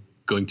if you're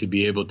going to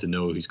be able to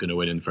know who's going to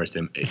win in the first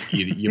time.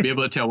 You'll be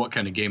able to tell what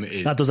kind of game it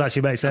is. That does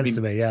actually make sense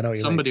to me. Yeah, I know what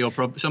you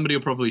mean. Somebody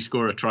will probably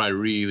score a try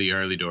really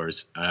early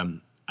doors,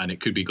 and it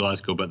could be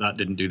Glasgow, but that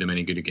didn't do them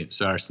any good against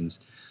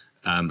Saracens.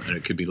 And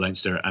it could be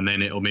Leinster, and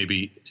then it'll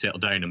maybe settle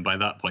down, and by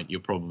that point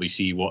you'll probably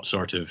see what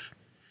sort of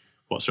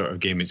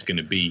game it's going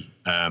to be.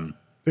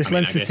 This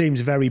Leinster team's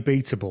very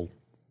beatable.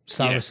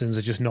 Saracens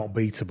are just not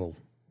beatable.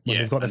 When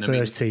they've got the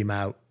first team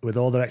out with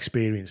all their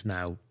experience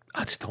now,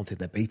 I just don't think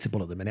they're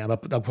beatable at the minute. I'm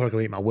probably going to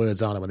eat my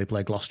words, aren't I, when they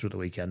play Gloucester at the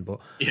weekend? But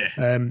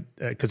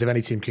because if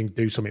any team can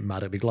do something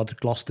mad, it'd be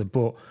Gloucester.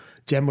 But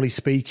generally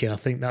speaking, I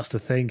think that's the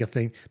thing. I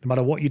think no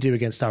matter what you do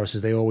against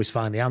Saracens, they always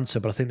find the answer.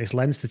 But I think this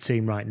Leinster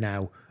team right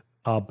now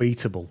are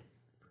beatable.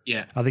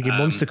 Yeah, I think if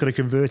Munster could have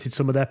converted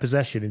some of their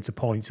possession into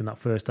points in that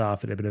first half,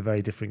 it'd have been a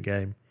very different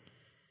game.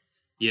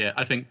 Yeah,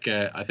 I think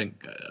I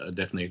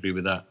definitely agree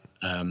with that.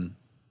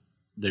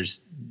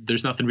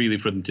 There's nothing really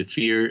for them to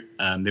fear.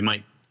 They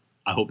might.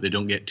 I hope they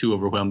don't get too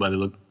overwhelmed by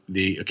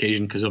the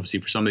occasion, because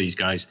obviously for some of these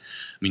guys,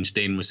 I mean,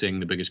 Stain was saying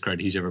the biggest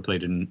crowd he's ever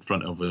played in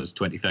front of was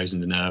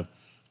 20,000 in a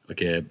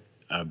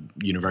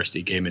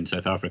university game in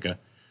South Africa.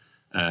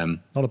 Not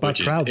a bad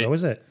crowd, though,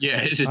 is it?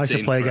 Yeah, it's insane. I used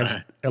to play against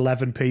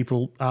 11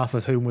 people, half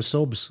of whom were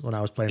subs when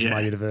I was playing for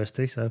my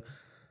university. So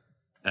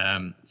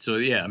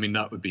yeah, I mean,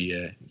 that would be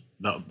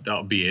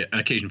an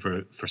occasion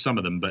for some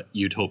of them, but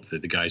you'd hope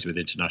that the guys with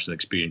international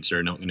experience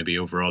are not going to be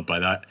overawed by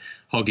that.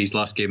 Hoggy's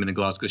last game in the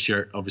Glasgow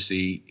shirt,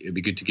 obviously, it'd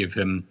be good to give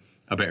him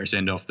a better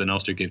send off than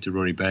Ulster gave to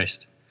Rory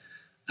Best.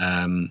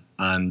 And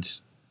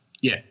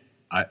yeah,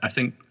 I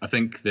think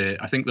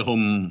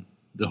the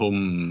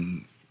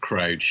home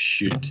crowd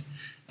should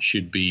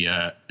be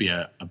a bit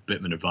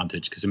of an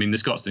advantage, because I mean the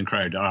Scotstoun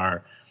crowd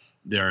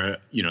they are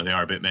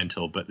a bit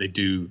mental, but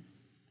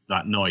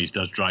that noise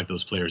does drive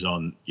those players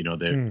on.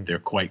 They're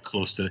quite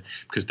close to,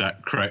 because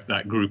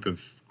that group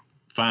of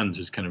fans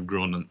has kind of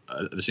grown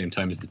at the same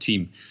time as the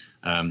team.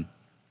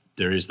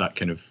 There is that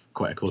kind of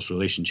quite a close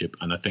relationship,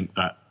 and I think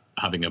that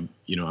having a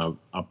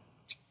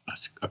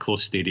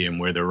close stadium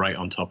where they're right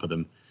on top of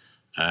them,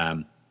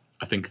 I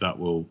think that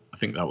will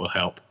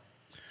help.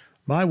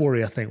 My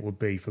worry, I think, would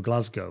be for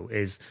Glasgow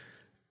is,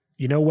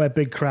 where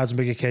big crowds and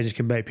big occasions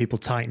can make people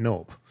tighten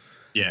up.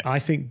 Yeah, I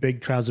think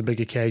big crowds and big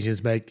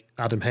occasions make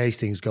Adam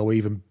Hastings go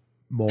even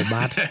more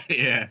mad.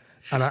 Yeah,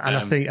 and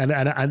I think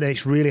and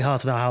it's really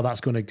hard to know how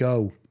that's going to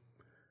go.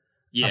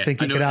 Yeah, I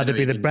think it could either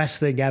be the best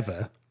thing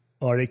ever,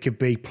 or it could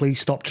be, please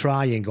stop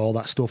trying all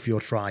that stuff you're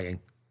trying.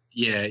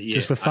 Yeah.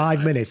 Just for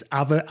 5 minutes,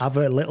 have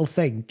a little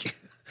think.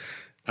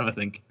 Have a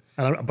think.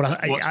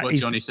 What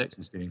Johnny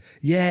Sexton's doing.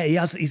 Yeah,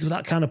 he's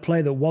that kind of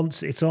player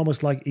that it's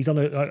almost like he's on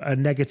a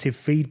negative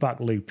feedback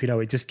loop.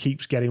 It just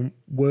keeps getting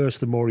worse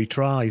the more he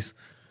tries.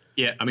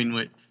 Yeah, I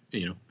mean,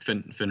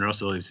 Finn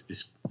Russell is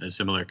a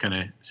similar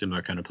kind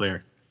of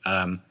player,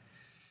 and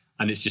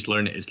it's just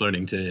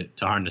learning to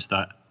harness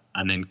that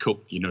and then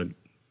cope.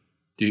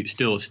 Do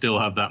still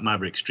have that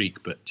maverick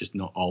streak, but just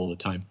not all the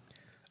time.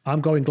 I'm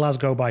going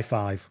Glasgow by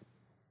 5.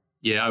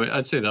 Yeah,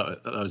 I'd say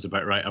that was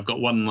about right. I've got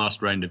one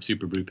last round of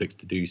Super Brew picks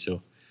to do,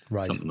 so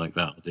something like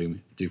that will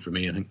do for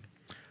me, I think.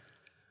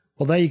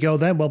 Well, there you go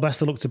then. Well,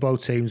 best of luck to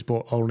both teams,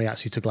 but only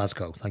actually to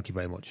Glasgow. Thank you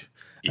very much.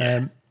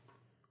 Yeah.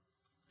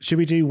 Should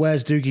we do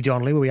Where's Doogie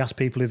Donnelly, where we ask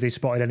people if they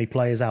spotted any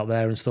players out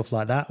there and stuff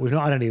like that? We've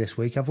not had any this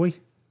week, have we?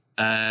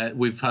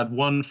 We've had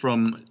one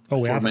from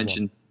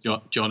aforementioned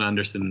John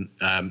Anderson,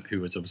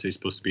 who was obviously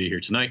supposed to be here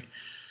tonight.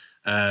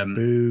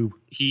 Boo.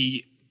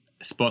 He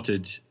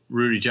spotted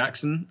Rory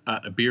Jackson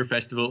at a beer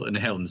festival in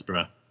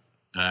Helensburgh.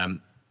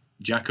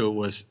 Jacko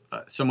was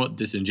somewhat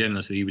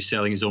disingenuously, he was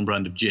selling his own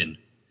brand of gin,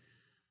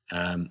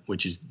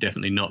 which is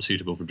definitely not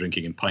suitable for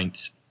drinking in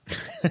pints.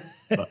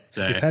 But,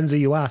 depends who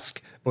you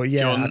ask, but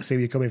yeah, I see where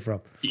you're coming from.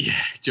 Yeah,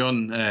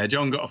 John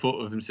got a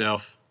photo of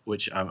himself,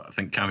 which I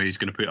think Cammy is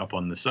going to put up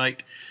on the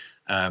site.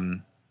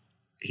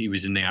 He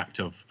was in the act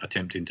of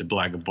attempting to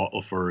blag a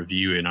bottle for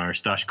review in our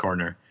stash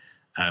corner,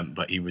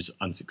 but he was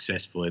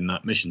unsuccessful in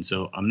that mission.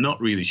 So I'm not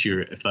really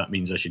sure if that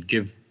means I should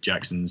give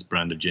Jackson's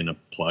brand of gin a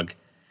plug.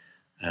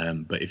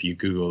 But if you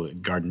Google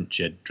Garden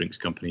Shed Drinks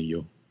Company,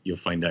 you'll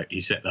find out he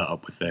set that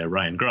up with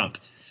Ryan Grant,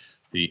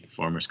 the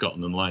former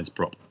Scotland and Lions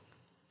prop.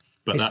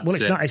 But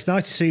it's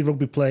nice to see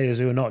rugby players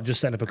who are not just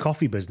setting up a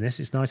coffee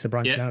business. It's nice to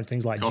branch out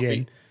things like coffee,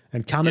 gin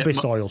and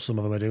cannabis oil. Some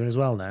of them are doing as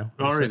well now.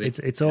 Really?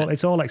 It's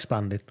all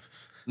expanded.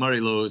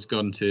 Murray Lowe has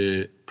gone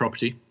to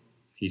property.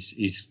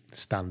 He's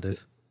standard.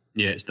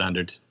 Yeah,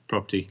 standard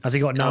property. Has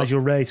he got Nigel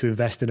Ray to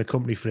invest in a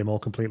company for him, all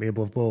completely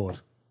above board?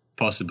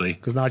 Possibly,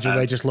 because Nigel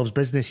Ray just loves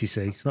business. You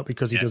see, it's not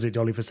because he does it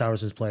only for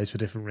Saracens players for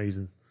different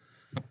reasons.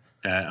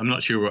 I'm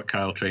not sure what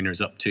Kyle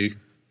Trainer's up to.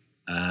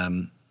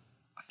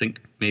 I think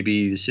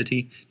maybe the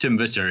City. Tim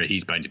Visser,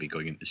 he's bound to be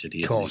going into the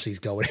City. Of course, he's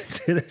going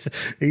into this.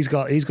 He's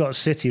got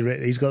City.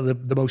 He's got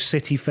the most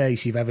City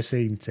face you've ever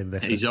seen. Tim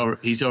Visser.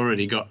 He's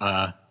already got.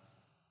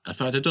 In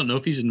fact, I don't know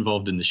if he's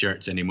involved in the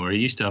shirts anymore. He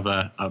used to have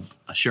a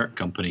shirt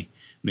company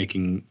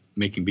making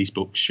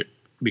bespoke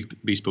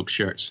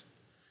shirts.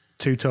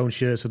 Two-tone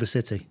shirts for the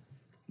City.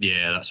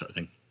 Yeah, that sort of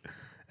thing.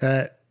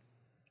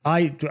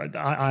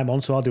 I'm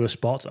on, so I'll do a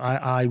spot.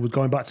 I was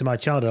going back to my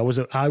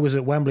childhood. I was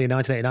at Wembley in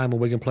 1989 when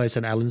Wigan played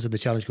St Helens in the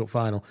Challenge Cup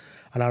final,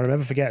 and I'll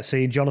never forget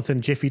seeing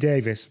Jonathan Jiffy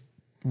Davis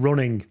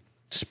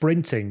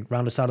sprinting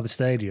round the side of the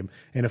stadium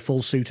in a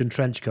full suit and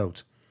trench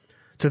coat.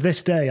 To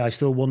this day, I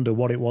still wonder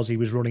what it was he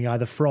was running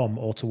either from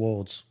or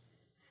towards.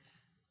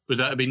 Would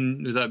that have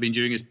been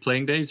during his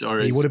playing days, or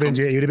he would have been?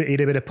 He'd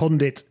have been a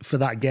pundit for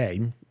that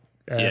game.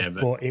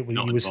 But he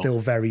was still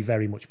very,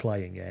 very much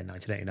playing. Yeah, in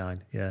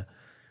 1989. Yeah.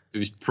 He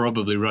was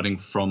probably running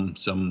from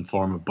some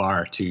form of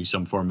bar to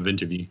some form of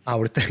interview. I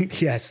would think,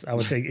 yes. I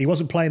would think he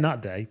wasn't playing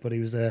that day, but he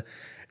was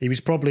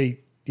probably,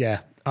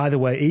 yeah. Either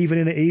way, even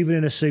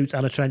in a suit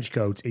and a trench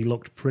coat, he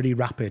looked pretty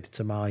rapid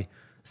to my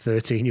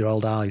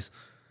 13-year-old eyes.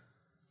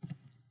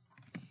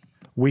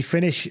 We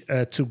finish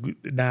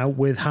now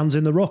with Hands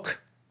in the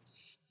Ruck.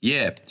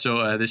 Yeah,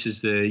 so this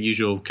is the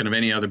usual kind of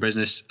any other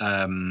business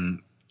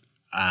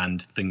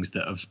and things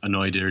that have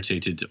annoyed,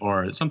 irritated,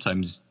 or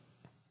sometimes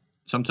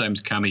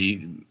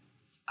Cammy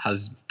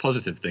has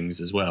positive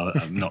things as well.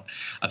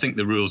 I think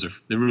the rules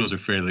are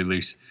fairly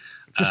loose.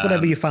 Just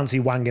whatever you fancy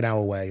wanging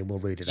our way, and we'll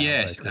read it out.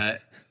 Yes,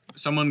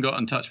 someone got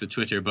in touch with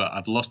Twitter, but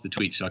I've lost the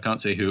tweet, so I can't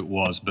say who it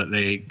was. But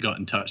they got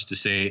in touch to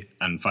say,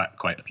 and in fact,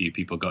 quite a few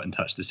people got in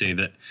touch to say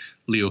that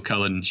Leo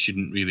Cullen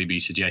shouldn't really be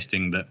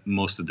suggesting that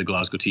most of the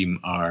Glasgow team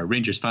are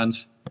Rangers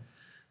fans,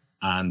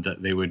 and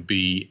that they would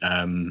be.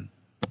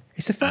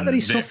 It's the fact that he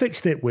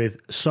suffixed it with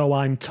 "so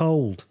I'm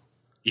told."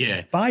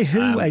 Yeah. By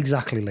who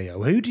exactly,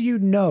 Leo? Who do you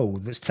know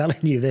that's telling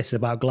you this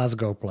about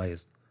Glasgow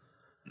players?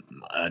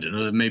 I don't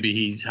know. Maybe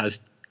he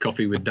has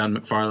coffee with Dan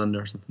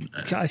McFarland or something.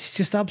 It's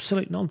just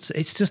absolute nonsense.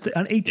 It's just,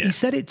 and he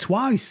said it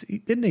twice,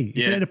 didn't he?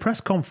 He did it in a press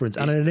conference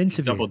and in an interview. He's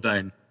doubled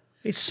down.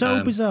 It's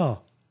so bizarre.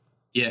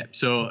 Yeah,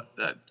 so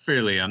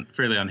fairly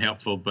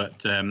unhelpful.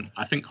 But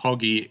I think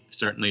Hoggy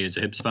certainly is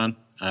a Hibs fan.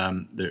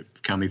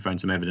 Cammy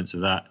found some evidence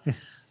of that.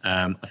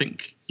 I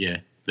think, yeah.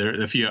 There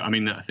are a few. I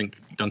mean, I think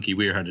Donkey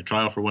Weir had a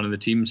trial for one of the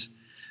teams,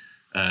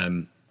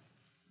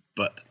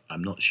 but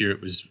I'm not sure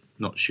it was.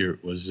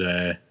 It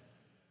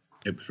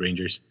was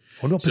Rangers.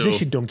 I wonder what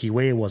position Donkey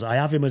Weir was. I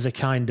have him as a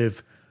kind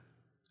of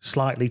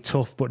slightly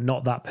tough but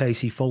not that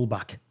pacey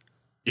fullback.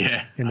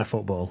 Yeah, in the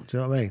football. Do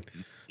you know what I mean?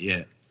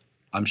 Yeah,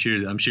 I'm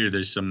sure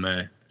there's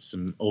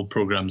some old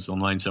programs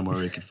online somewhere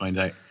where you could find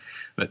out.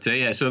 But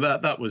yeah, so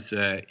that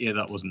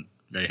wasn't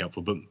very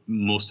helpful. But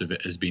most of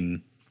it has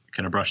been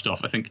kind of brushed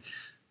off. I think.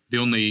 The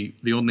only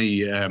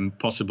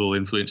possible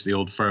influence the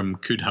Old Firm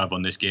could have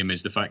on this game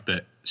is the fact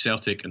that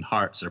Celtic and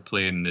Hearts are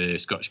playing the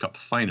Scottish Cup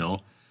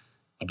final.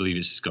 I believe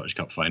it's the Scottish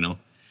Cup final.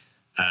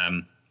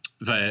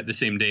 The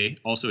same day,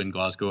 also in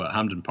Glasgow at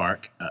Hampden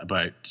Park at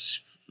about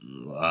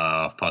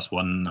 1:30,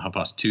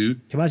 2:30. Can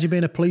you imagine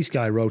being a police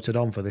guy rotated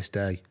on for this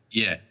day?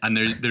 Yeah, and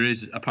there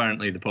is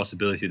apparently the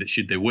possibility that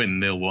should they win,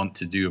 they'll want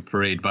to do a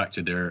parade back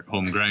to their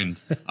home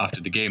ground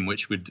after the game,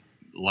 which would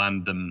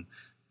land them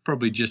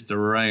probably just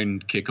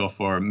around kickoff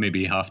or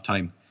maybe half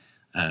time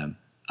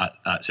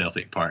at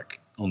Celtic Park,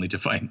 only to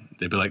find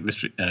they'd be like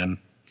the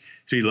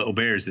three little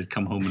bears that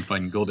come home and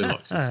find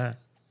Goldilocks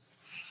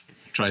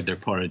tried their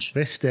porridge.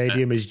 This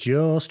stadium is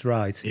just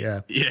right.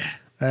 Yeah. Yeah.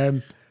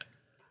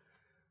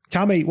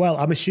 Cammy, well,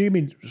 I'm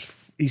assuming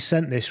he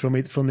sent this from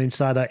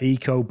inside that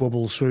eco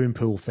bubble swimming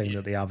pool thing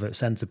that they have at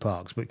Centre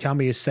Parks, but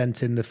Cammy has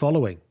sent in the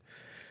following.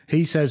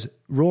 He says,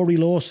 Rory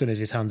Lawson is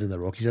his Hands in the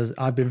Ruck. He says,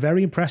 I've been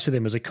very impressed with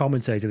him as a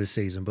commentator this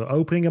season, but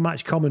opening a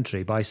match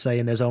commentary by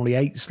saying there's only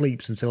 8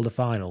 sleeps until the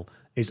final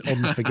is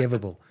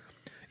unforgivable.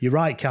 You're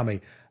right,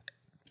 Cammy.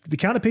 The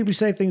kind of people who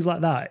say things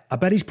like that, I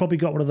bet he's probably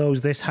got one of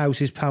those, this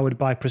house is powered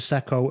by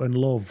Prosecco and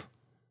love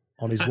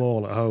on his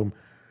wall at home.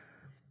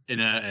 In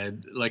a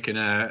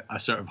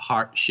sort of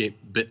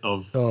heart-shaped bit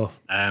of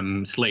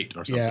slate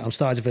or something. Yeah, I'm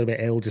starting to feel a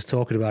bit ill just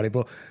talking about it.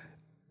 But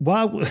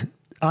when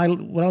I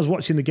was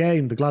watching the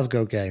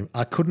Glasgow game,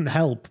 I couldn't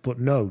help but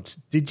note,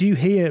 did you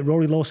hear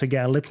Rory Lawson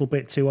get a little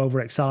bit too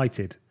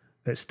overexcited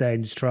at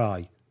Staines'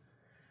 try?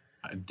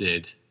 I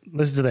did.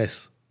 Listen to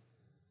this.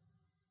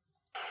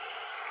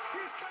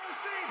 Here's Kyle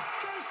Stein.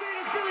 Kyle Stein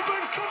as Billy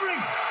Burns covering.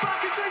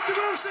 Back inside to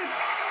Wilson.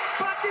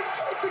 Back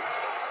inside to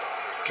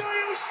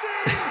Kyle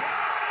Stein.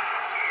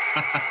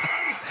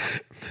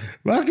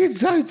 Back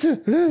inside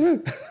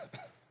to...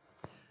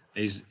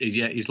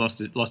 He's lost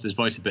his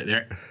voice a bit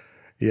there.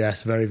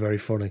 Yes, very, very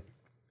funny.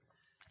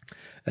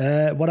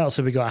 What else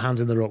have we got Hands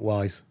in the Ruck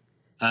wise?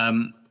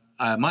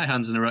 My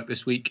Hands in the Ruck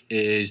this week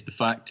is the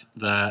fact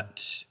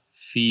that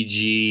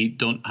Fiji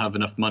don't have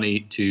enough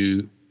money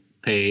to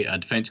pay a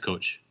defence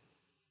coach,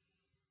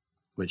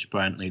 which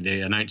apparently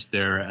they announced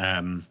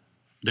their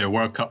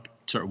World Cup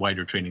sort of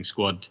wider training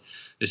squad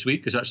this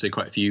week. There's actually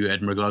quite a few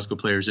Edinburgh Glasgow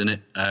players in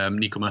it.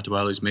 Nico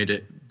Matawalu's made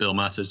it. Bill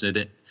Matta's in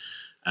it.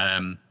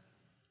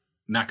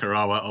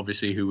 Nakarawa,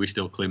 obviously, who we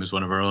still claim as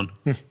one of our own.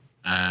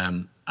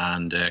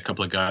 And a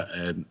couple of guys,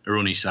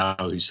 Aroni Sao,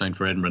 who's signed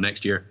for Edinburgh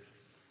next year.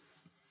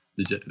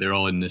 They're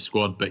all in the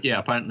squad. But yeah,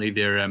 apparently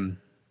their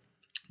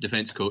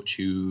defence coach,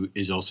 who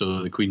is also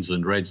the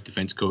Queensland Reds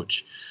defence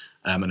coach,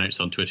 announced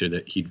on Twitter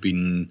that he'd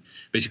been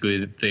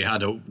basically they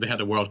had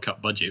a World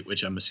Cup budget,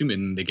 which I'm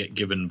assuming they get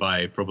given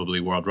by probably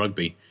World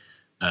Rugby,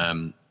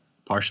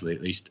 partially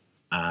at least,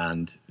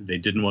 and they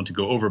didn't want to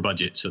go over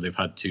budget, so they've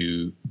had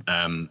to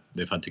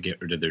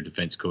get rid of their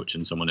defence coach,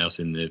 and someone else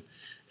in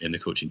the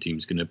coaching team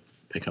is going to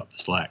pick up the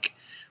slack,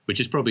 which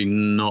is probably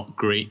not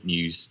great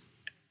news.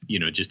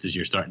 Just as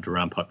you're starting to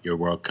ramp up your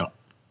World Cup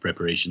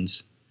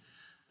preparations,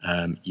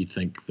 you'd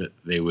think that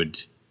they would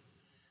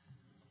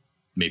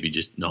maybe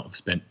just not have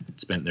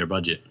spent their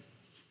budget.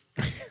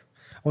 I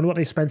wonder what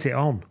they spent it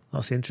on.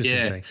 That's the interesting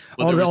thing.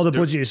 Well, all the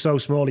budget is so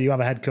small, you have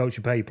a head coach,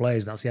 you pay your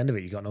players, and that's the end of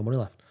it. You've got no money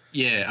left.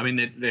 Yeah, I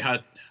mean, they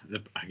had.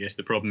 I guess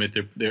the problem is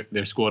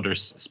their squad are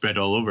spread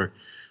all over.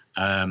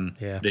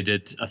 They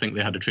did. I think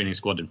they had a training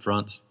squad in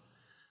France,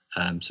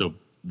 so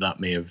that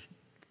may have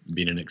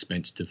been an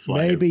expense to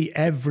fly. Maybe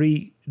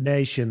every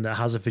nation that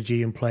has a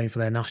Fijian playing for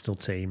their national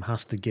team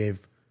has to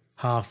give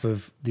half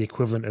of the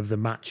equivalent of the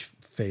match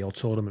fee or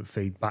tournament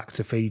fee back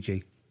to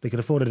Fiji. They could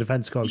afford a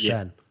defence coach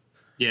then.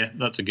 Yeah,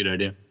 that's a good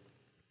idea.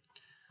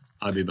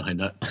 I'd be behind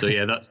that. So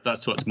yeah,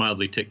 that's what's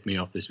mildly ticked me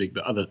off this week.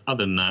 But other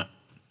than that,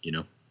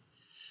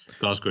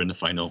 Glasgow in the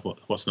final.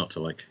 What's not to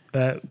like?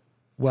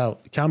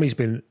 Well, Cammy's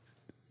been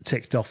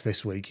ticked off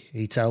this week,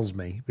 he tells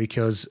me,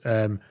 because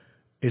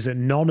is that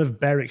none of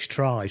Berwick's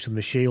tries from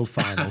the Shield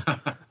final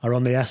are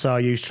on the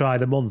SRU's try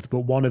of the month, but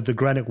one of the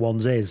Greenock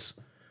ones is.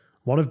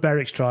 One of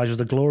Berwick's tries was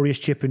the glorious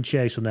chip and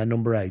chase from their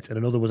number 8, and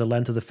another was a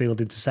length of the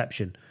field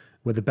interception,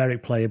 where the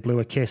Berwick player blew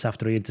a kiss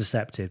after he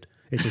intercepted.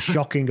 It's a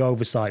shocking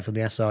oversight from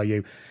the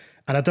SRU.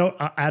 And I don't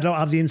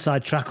have the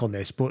inside track on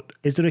this, but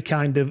is there a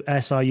kind of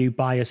SRU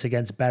bias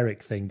against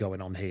Berwick thing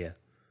going on here?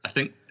 I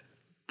think,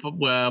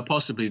 well,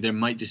 possibly there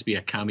might just be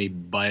a Cammy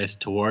bias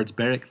towards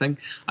Berwick thing.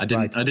 I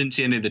didn't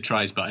see any of the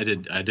tries, but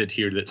I did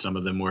hear that some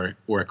of them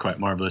were quite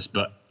marvellous.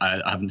 But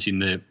I haven't seen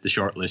the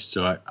short list,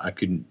 so I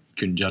couldn't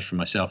judge for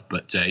myself.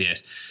 But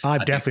yes,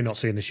 I've definitely not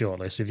seen the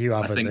short list. If you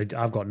haven't,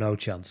 I've got no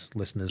chance,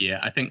 listeners. Yeah,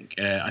 I think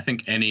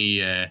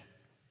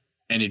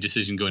any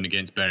decision going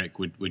against Berwick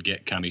would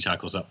get Cammy's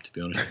hackles up, to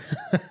be honest.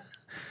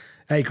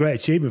 Hey, great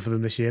achievement for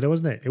them this year,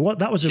 wasn't it?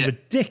 That was a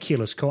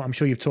ridiculous call. I'm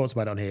sure you've talked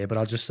about it on here, but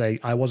I'll just say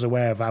I was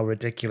aware of how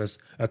ridiculous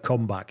a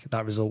comeback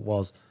that result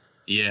was.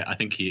 Yeah, I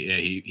think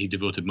he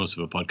devoted most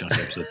of a podcast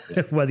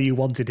episode. Whether you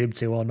wanted him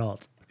to or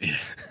not. Yeah.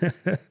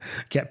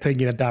 Get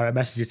pinging a direct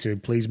message to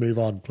him. Please move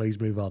on. Please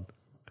move on.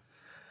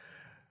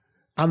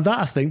 And that,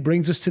 I think,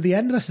 brings us to the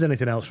end. Unless there's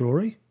anything else,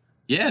 Rory.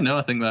 Yeah, no,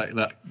 I think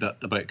that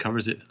about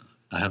covers it.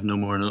 I have no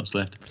more notes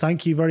left.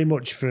 Thank you very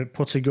much for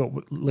putting up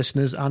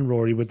listeners and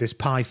Rory with this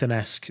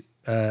Python-esque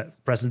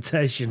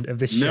presentation of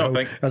this show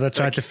as I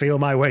tried to feel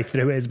my way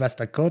through it as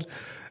best I could.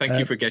 Thank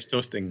you for guest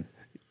hosting.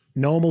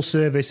 Normal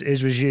service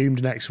is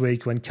resumed next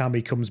week when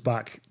Cammy comes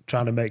back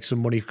trying to make some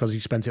money because he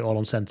spent it all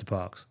on Centre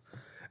Parks.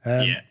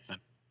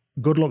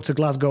 Good luck to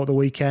Glasgow at the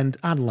weekend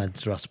and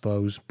Leinster, I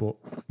suppose, but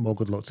more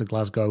good luck to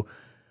Glasgow.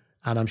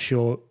 And I'm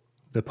sure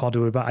the pod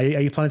will be back. Are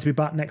you planning to be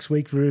back next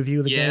week for a review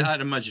of the game? Yeah,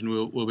 I'd imagine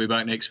we'll be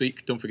back next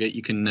week. Don't forget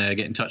you can get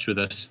in touch with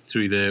us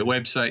through the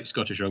website,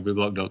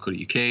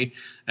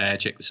 scottishrugbyblog.co.uk.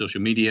 Check the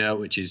social media,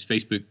 which is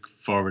Facebook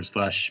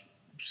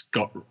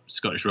 /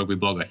 Scottish Rugby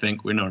Blog, I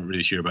think. We're not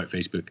really sure about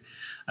Facebook.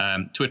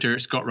 Twitter,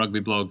 Scott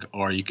Rugby Blog,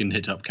 or you can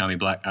hit up Cammy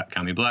Black at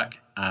Cammy Black.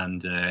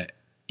 And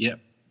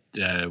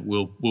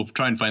we'll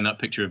try and find that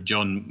picture of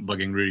John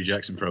bugging Rudy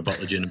Jackson for a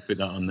bottle of gin and put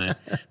that on the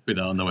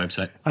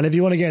website. And if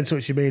you want to get in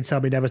touch with me and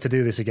tell me never to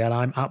do this again,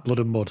 I'm at Blood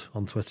and Mud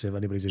on Twitter if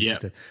anybody's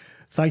interested.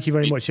 Thank you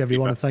very much,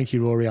 everyone, and thank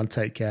you, Rory, and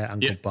take care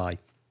and goodbye.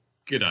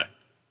 Good night.